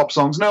sort of pop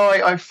songs. No,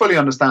 I fully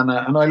understand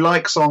that, and I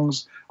like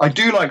songs. I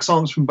do like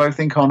songs from both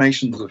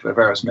incarnations of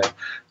Aerosmith,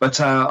 but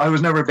I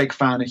was never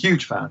a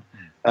huge fan,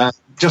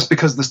 just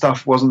because the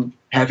stuff wasn't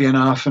heavy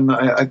enough, and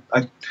I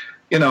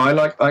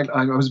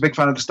was a big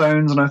fan of the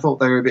Stones, and I thought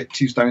they were a bit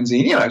too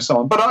Stonesy, so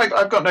on. But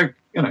I've got no,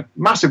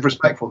 massive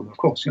respect for them, of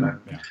course,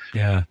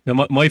 Yeah.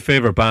 Now, my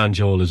favorite band,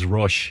 Joel, is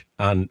Rush,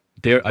 and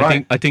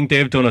I think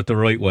they've done it the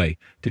right way.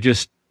 They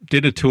just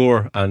did a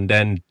tour and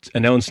then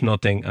announced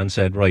nothing and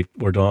said, right,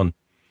 we're done.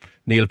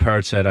 Neil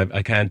Peart said,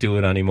 I can't do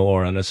it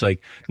anymore. And it's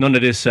like, none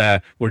of this,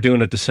 we're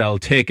doing it to sell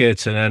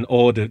tickets. And then,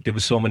 there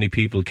was so many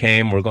people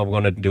came, we're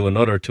going to do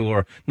another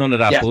tour. None of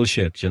that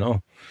bullshit,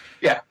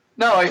 Yeah.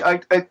 No,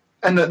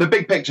 and the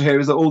big picture here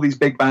is that all these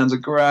big bands are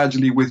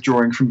gradually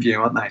withdrawing from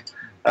view, aren't they?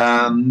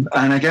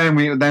 And again,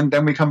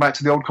 we come back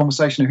to the old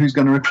conversation of who's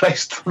going to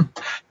replace them.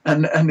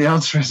 And the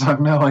answer is, I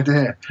have no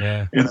idea.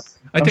 Yeah.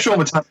 I'm sure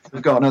Metallica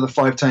have got another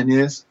 5-10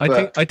 years.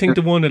 I think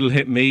the one that'll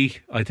hit me,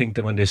 I think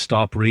that when they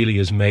stop really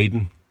is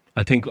Maiden.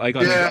 I think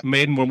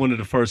Maiden were one of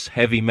the first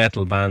heavy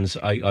metal bands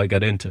I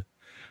got into.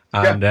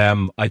 And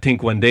I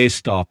think when they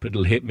stop,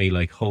 it'll hit me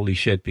like, holy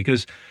shit.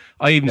 Because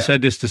I even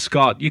said this to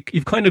Scott,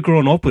 you've kind of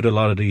grown up with a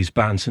lot of these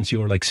bands since you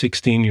were like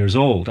 16 years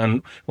old.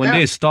 And when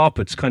they stop,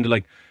 it's kind of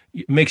like,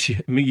 it makes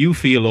you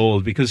feel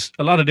old, because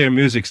a lot of their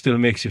music still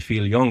makes you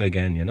feel young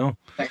again,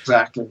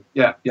 Exactly.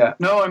 Yeah.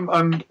 No,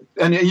 I'm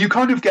and you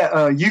kind of get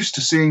used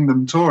to seeing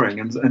them touring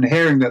and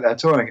hearing that they're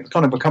touring. It's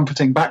kind of a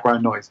comforting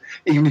background noise,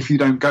 even if you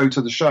don't go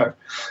to the show.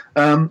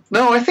 No,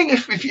 I think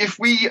if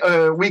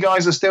we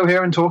guys are still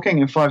here and talking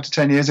in 5 to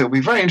 10 years, it'll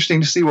be very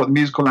interesting to see what the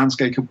musical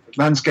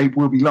landscape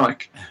will be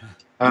like.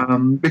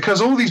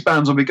 Because all these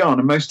bands will be gone,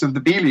 and most of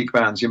the B-League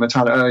bands, your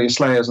Metallica, your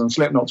Slayers and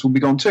Slipknots, will be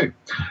gone too,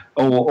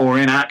 or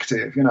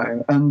inactive,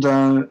 And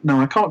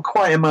no, I can't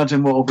quite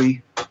imagine what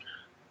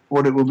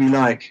it will be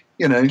like.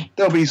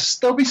 There'll be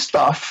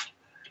stuff,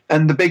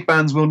 and the big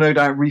bands will no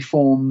doubt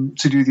reform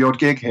to do the odd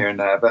gig here and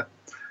there. But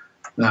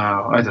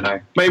no, I don't know.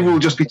 Maybe we'll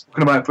just be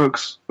talking about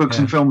books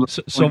and films.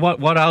 So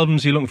what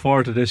albums are you looking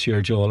forward to this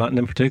year, Joel? Anything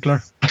in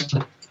particular?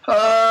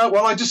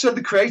 Well, I just said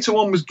the Creator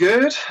one was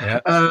good.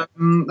 Yeah.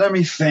 Let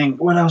me think.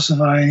 What else have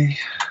I?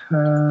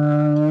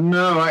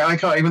 No, I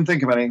can't even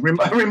think of any.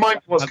 Remind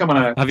me what's coming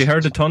out. Have you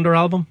heard the Thunder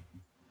album?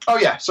 Oh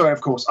yeah, sorry,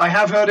 of course. I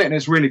have heard it, and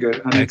it's really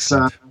good. And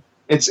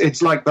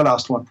it's like the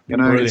last one.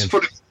 Brilliant. It's full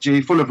of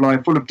energy, full of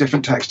life, full of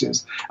different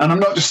textures. And I'm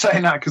not just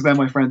saying that because they're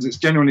my friends. It's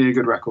genuinely a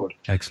good record.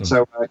 Excellent.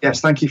 So yes,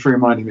 thank you for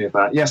reminding me of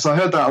that. Yes, I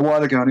heard that a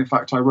while ago, and in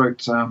fact, I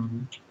wrote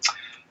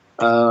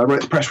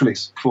the press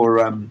release for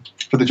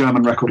the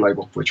German record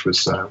label, which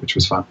was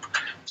fun.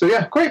 So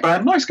yeah, great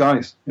band, nice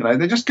guys.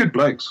 They're just good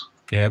blokes.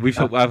 Yeah,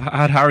 I've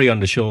had Harry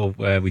on the show.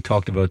 We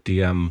talked about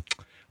the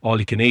All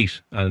You Can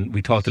Eat, and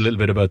we talked a little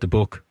bit about the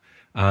book.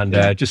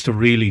 And just a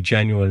really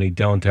genuinely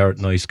down-to-earth,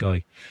 nice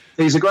guy.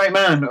 He's a great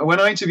man. When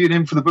I interviewed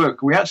him for the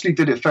book, we actually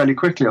did it fairly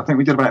quickly. I think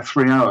we did about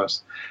 3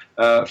 hours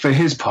for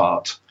his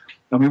part.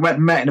 And we went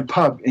and met in a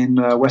pub in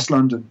West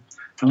London.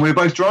 And we were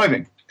both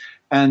driving.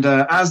 And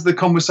as the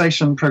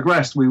conversation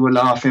progressed, we were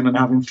laughing and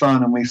having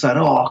fun. And we said,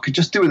 I could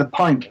just do with a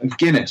pint of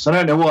Guinness. I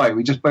don't know why.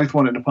 We just both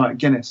wanted a pint of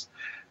Guinness.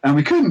 And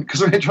we couldn't because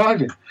we were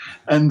driving.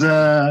 And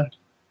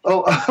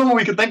all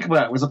we could think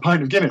about was a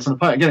pint of Guinness and a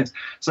pint of Guinness.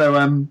 So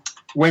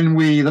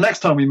the next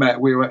time we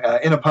met, we were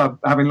in a pub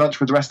having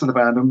lunch with the rest of the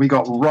band, and we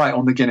got right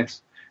on the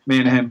Guinness, me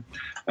and him.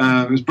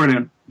 It was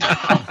brilliant.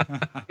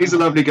 He's a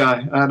lovely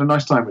guy. I had a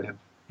nice time with him.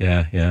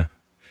 Yeah.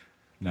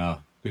 No,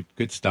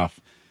 good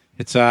stuff.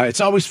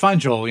 It's always fun,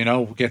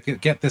 Joel.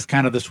 Get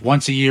this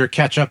once a year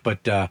catch up,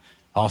 but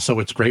also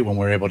it's great when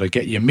we're able to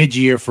get you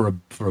mid-year for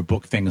a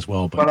book thing as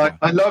well. But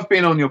I love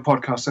being on your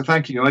podcast, so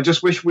thank you. I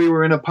just wish we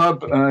were in a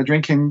pub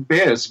drinking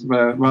beers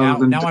rather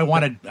than. Now I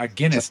wanted a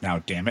Guinness.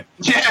 Now, damn it.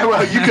 Yeah,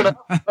 well, you can.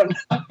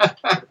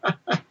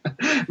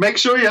 Make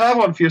sure you have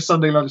one for your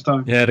Sunday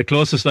lunchtime. Yeah, the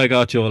closest I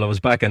got, Joel, I was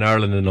back in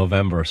Ireland in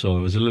November, so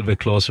it was a little bit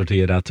closer to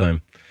you that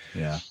time.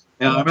 Yeah.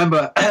 Yeah, I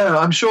remember.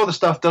 I'm sure the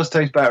stuff does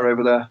taste better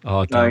over there.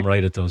 Oh, damn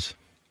right it does.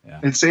 Yeah.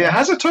 It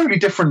has a totally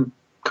different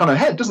kind of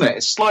head, doesn't it?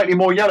 It's slightly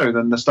more yellow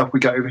than the stuff we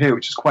get over here,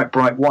 which is quite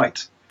bright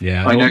white.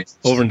 Yeah, I know.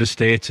 Over in the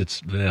States,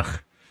 it's ugh.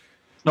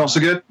 Not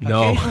so good.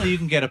 No. Occasionally you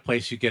can get a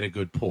place you get a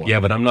good pour. Yeah,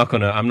 but I'm not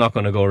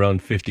gonna go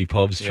around 50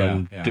 pubs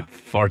trying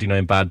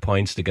 49 bad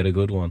pints to get a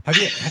good one.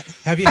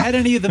 Have you had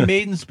any of the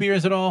maiden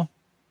spears at all?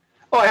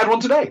 Oh, I had one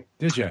today.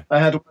 Did you? I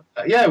had,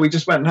 we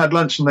just went and had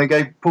lunch, and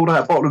they pulled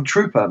out a bottle of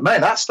Trooper. Man,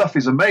 that stuff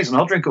is amazing.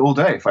 I'll drink it all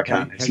day if I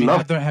can.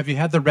 Have you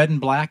had the red and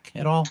black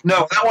at all?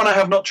 No, that one I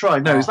have not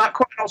tried. No, is that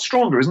quite a lot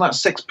stronger? Isn't that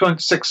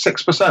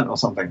 6.66% or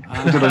something?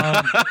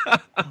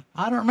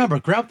 I don't remember.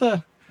 Grab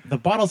the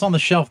bottles on the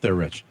shelf there,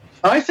 Rich.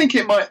 I think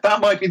that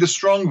might be the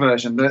strong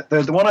version.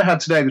 The one I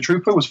had today, the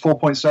Trooper, was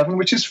 4.7,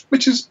 which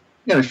is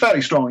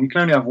fairly strong. You can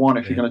only have one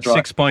if you're going to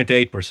try.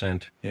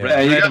 6.8%. Yeah.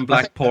 Red and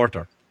black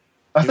porter.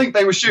 I think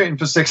they were shooting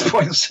for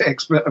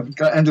 6.6,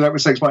 but ended up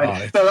with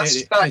 6.8. No, that's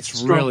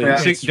it's really.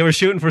 Yeah. They were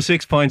shooting for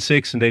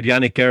 6.6, and they had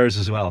Yannick Gers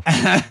as well.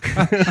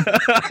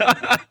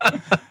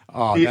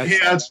 He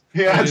adds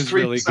 3%.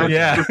 Really good.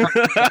 Yeah.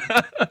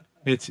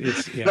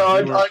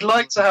 I'd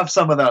like to have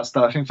some of that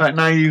stuff. In fact,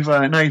 now you've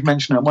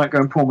mentioned it, I might go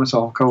and pour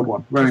myself a cold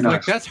one. Very nice.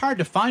 Like, that's hard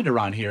to find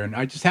around here, and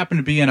I just happened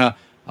to be in a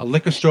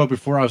liquor store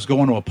before I was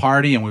going to a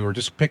party, and we were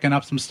just picking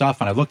up some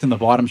stuff, and I looked in the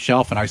bottom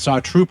shelf, and I saw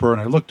a Trooper,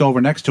 and I looked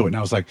over next to it, and I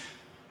was like,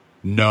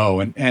 no,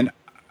 and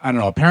I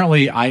don't know.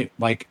 Apparently,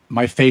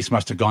 my face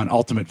must have gone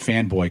ultimate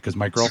fanboy because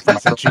my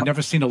girlfriend said she'd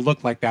never seen a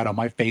look like that on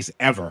my face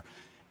ever,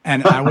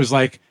 and I was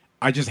like,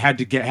 I just had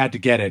to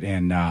get it,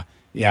 and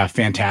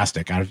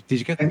fantastic. Did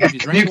you get? Did you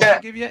drink what I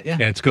give you? Yeah,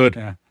 it's good.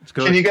 Yeah. It's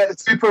good. Can you get the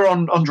Trooper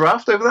on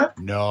draft over there?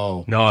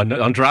 No,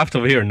 on draft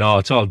over here. No,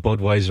 it's all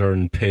Budweiser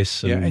and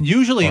piss. And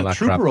usually all a that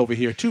Trooper crap. over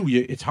here too.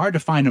 It's hard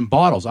to find in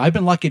bottles. I've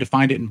been lucky to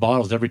find it in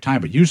bottles every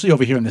time, but usually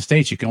over here in the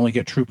States, you can only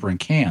get Trooper in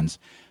cans.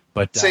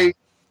 But see.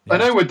 I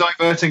know we're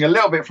diverting a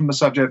little bit from the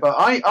subject, but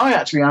I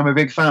actually am a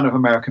big fan of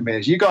American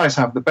beers. You guys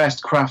have the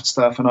best craft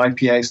stuff and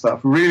IPA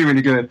stuff. Really,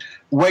 really good.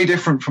 Way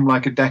different from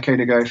like a decade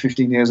ago,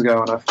 15 years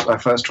ago when I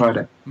first tried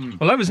it.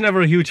 Well, I was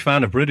never a huge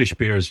fan of British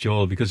beers,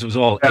 Joel, because it was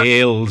all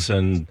ales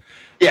and...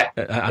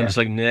 I'm just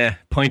like, nah,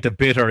 pint of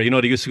bitter. You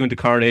know, they used to go into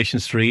Coronation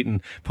Street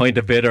and pint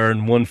of bitter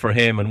and one for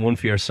him and one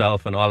for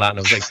yourself and all that. And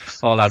it was like,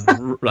 all that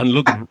and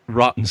looking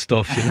rotten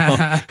stuff, you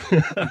know.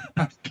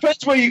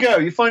 Depends where you go.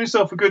 You find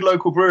yourself a good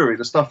local brewery,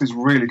 the stuff is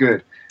really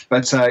good.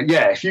 But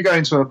if you go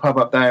into a pub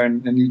up there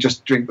and you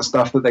just drink the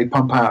stuff that they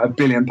pump out 1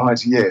 billion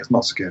pints a year, it's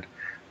not so good.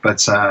 But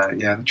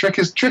the trick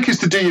is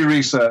to do your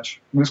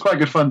research. It was quite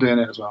good fun doing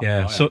it as well.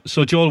 Yeah.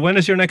 So Joel, when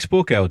is your next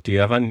book out? Do you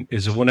have any?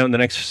 Is it one out in the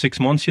next 6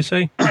 months? You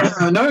say?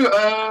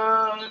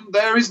 No,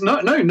 there is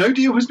no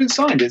deal has been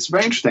signed. It's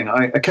very interesting.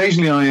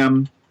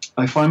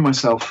 I find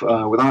myself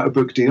without a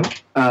book deal,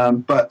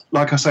 but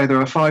like I say,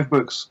 there are 5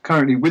 books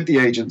currently with the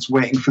agents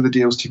waiting for the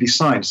deals to be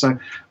signed. So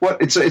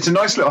it's a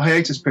nice little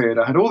hiatus period.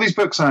 I had all these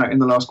books out in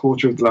the last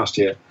quarter of the last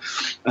year,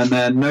 and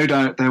then no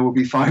doubt there will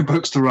be 5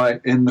 books to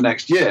write in the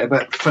next year.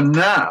 But for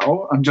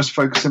now, I'm just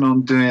focusing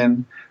on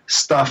doing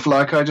stuff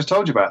like I just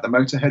told you about, the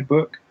Motorhead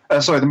book. The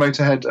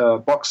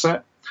Motorhead box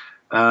set.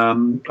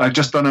 I've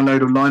just done a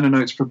load of liner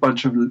notes for a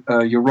bunch of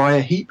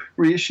Uriah Heep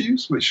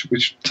reissues,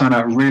 which turn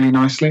out really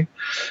nicely.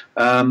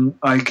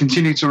 I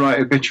continue to write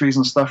obituaries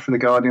and stuff for The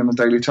Guardian and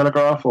the Daily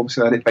Telegraph.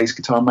 Obviously, I edit Bass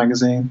Guitar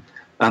magazine,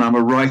 and I'm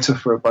a writer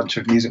for a bunch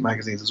of music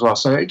magazines as well.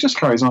 So it just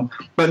carries on.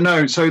 But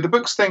no, so the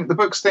books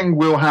thing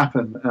will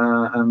happen,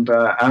 and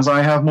as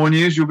I have more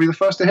news, you'll be the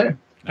first to hear.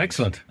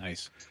 Excellent.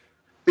 nice.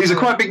 These are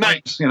quite big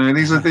names, you know.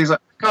 These are.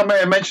 I may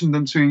have mentioned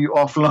them to you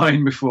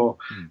offline before,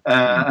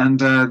 and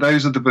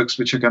those are the books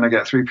which are going to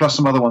get through, plus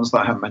some other ones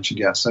that I haven't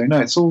mentioned yet. So no,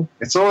 it's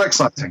all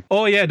exciting.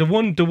 Oh yeah, the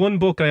one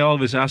book I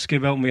always ask you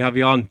about when we have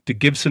you on, the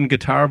Gibson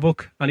guitar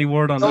book. Any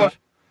word on that?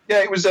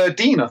 Yeah, it was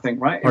Dean, I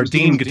think, right? Or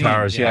Dean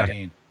Guitars, yeah.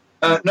 Dean.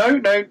 No,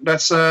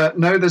 that's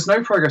there's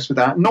no progress with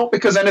that. Not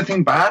because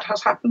anything bad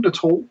has happened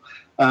at all,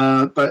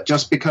 but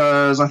just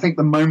because I think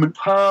the moment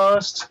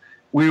passed.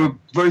 We were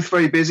both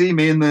very busy,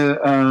 me and the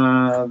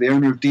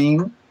owner of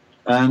Dean,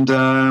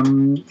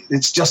 and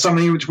it's just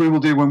something which we will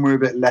do when we're a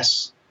bit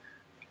less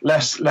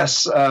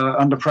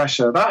under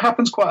pressure. That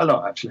happens quite a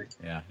lot, actually.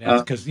 Yeah,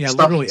 because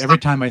literally every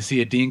time I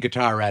see a Dean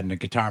guitar ad in a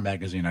guitar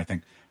magazine, I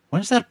think,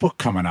 when's that book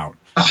coming out?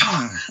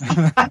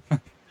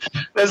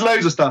 There's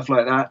loads of stuff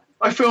like that.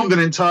 I filmed an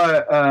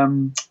entire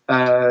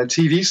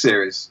TV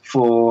series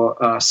for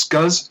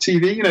Scuzz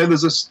TV. You know,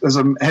 there's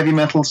a heavy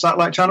metal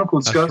satellite channel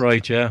called Scuzz. That's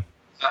right, yeah.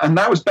 And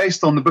that was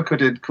based on the book I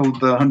did called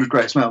The 100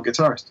 Greatest Metal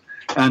Guitarists.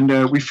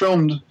 And we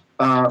filmed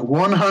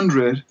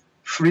 100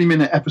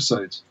 3-minute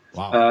episodes.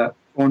 Wow.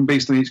 One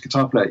based on each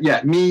guitar player.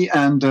 Yeah, me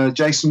and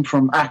Jason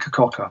from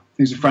Akakoka,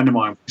 who's a friend of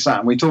mine, we sat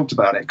and we talked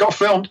about it. It got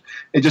filmed.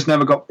 It just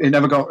never got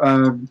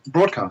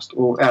broadcast,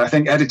 or I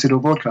think edited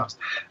or broadcast.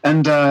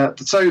 And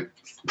so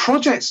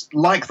projects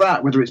like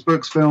that, whether it's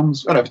books,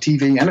 films, whatever,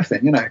 TV,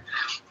 anything, you know,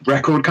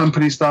 record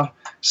company stuff,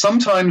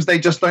 sometimes they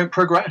just don't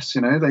progress.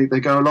 They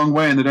go a long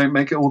way and they don't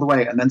make it all the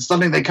way, and then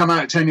suddenly they come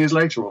out 10 years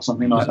later or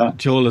something like that.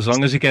 Joel, as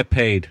long as you get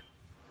paid.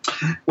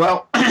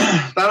 Well,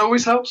 that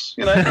always helps,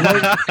 as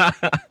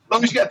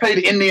long as you get paid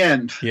in the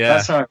end. Yeah,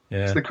 that's how.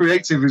 Yeah. The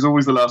creative is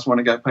always the last one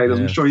to get paid, as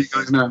I'm sure you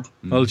guys know.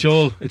 Well,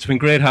 Joel, it's been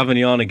great having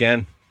you on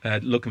again.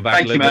 Looking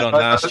back a little bit on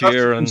last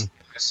year, and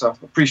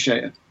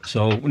appreciate it.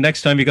 So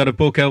next time you got a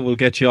book out, we'll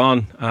get you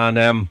on,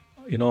 and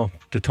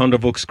the Thunder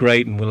book's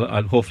great, and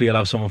hopefully you'll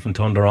have someone from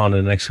Thunder on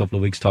in the next couple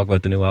of weeks to talk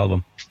about the new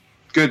album.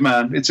 Good,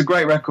 man. It's a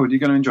great record. You're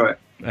going to enjoy it.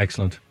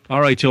 Excellent.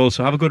 All right, Joel.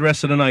 So have a good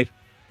rest of the night.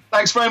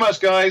 Thanks very much,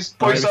 guys.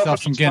 Pour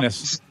yourself some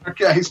Guinness.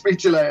 Okay, speak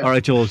to you later. All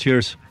right, Joel.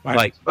 Cheers.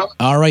 Bye.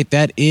 All right,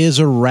 that is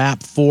a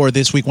wrap for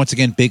this week. Once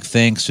again, big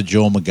thanks to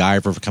Joel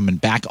MacGyver for coming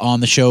back on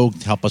the show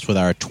to help us with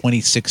our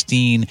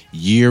 2016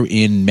 Year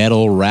in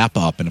Metal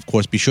wrap-up. And, of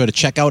course, be sure to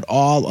check out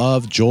all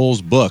of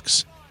Joel's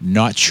books.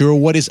 Not sure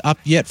what is up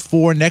yet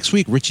for next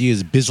week. Richie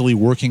is busily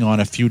working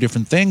on a few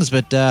different things,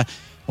 but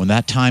when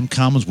that time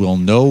comes, we'll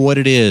know what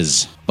it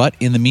is. But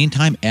in the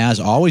meantime, as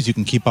always, you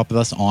can keep up with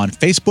us on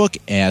Facebook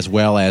as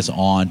well as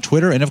on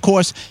Twitter. And of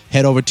course,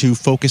 head over to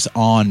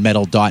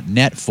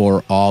focusonmetal.net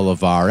for all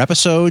of our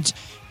episodes.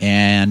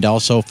 And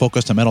also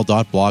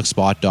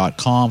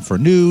focusonmetal.blogspot.com for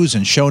news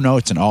and show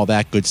notes and all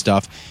that good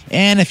stuff.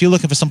 And if you're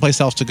looking for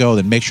someplace else to go,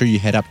 then make sure you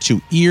head up to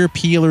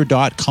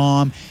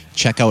earpeeler.com.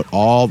 Check out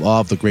all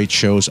of the great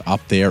shows up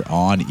there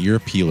on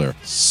Earpeeler.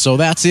 So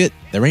that's it.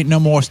 There ain't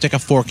no more stick a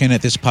fork in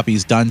it. This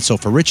puppy's done. So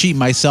for Richie,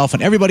 myself,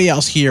 and everybody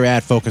else here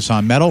at Focus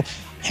on Metal,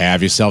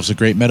 have yourselves a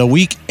great metal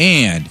week.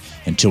 And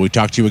until we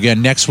talk to you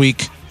again next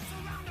week,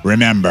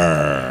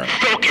 remember...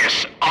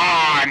 Focus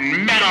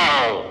on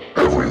Metal!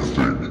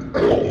 Everything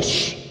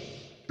else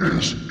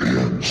is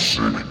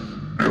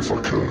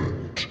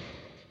insignificant.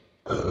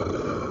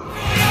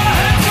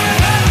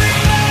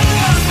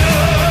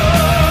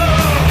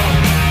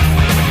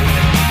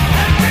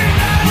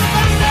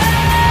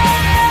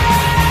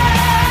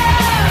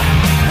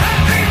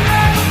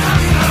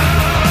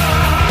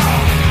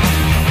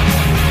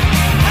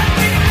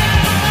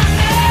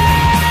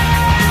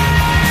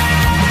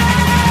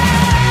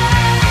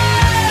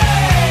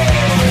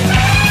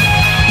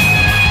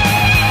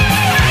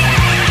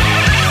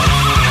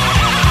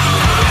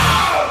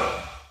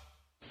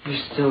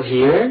 Still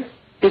here?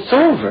 It's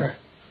over.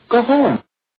 Go home.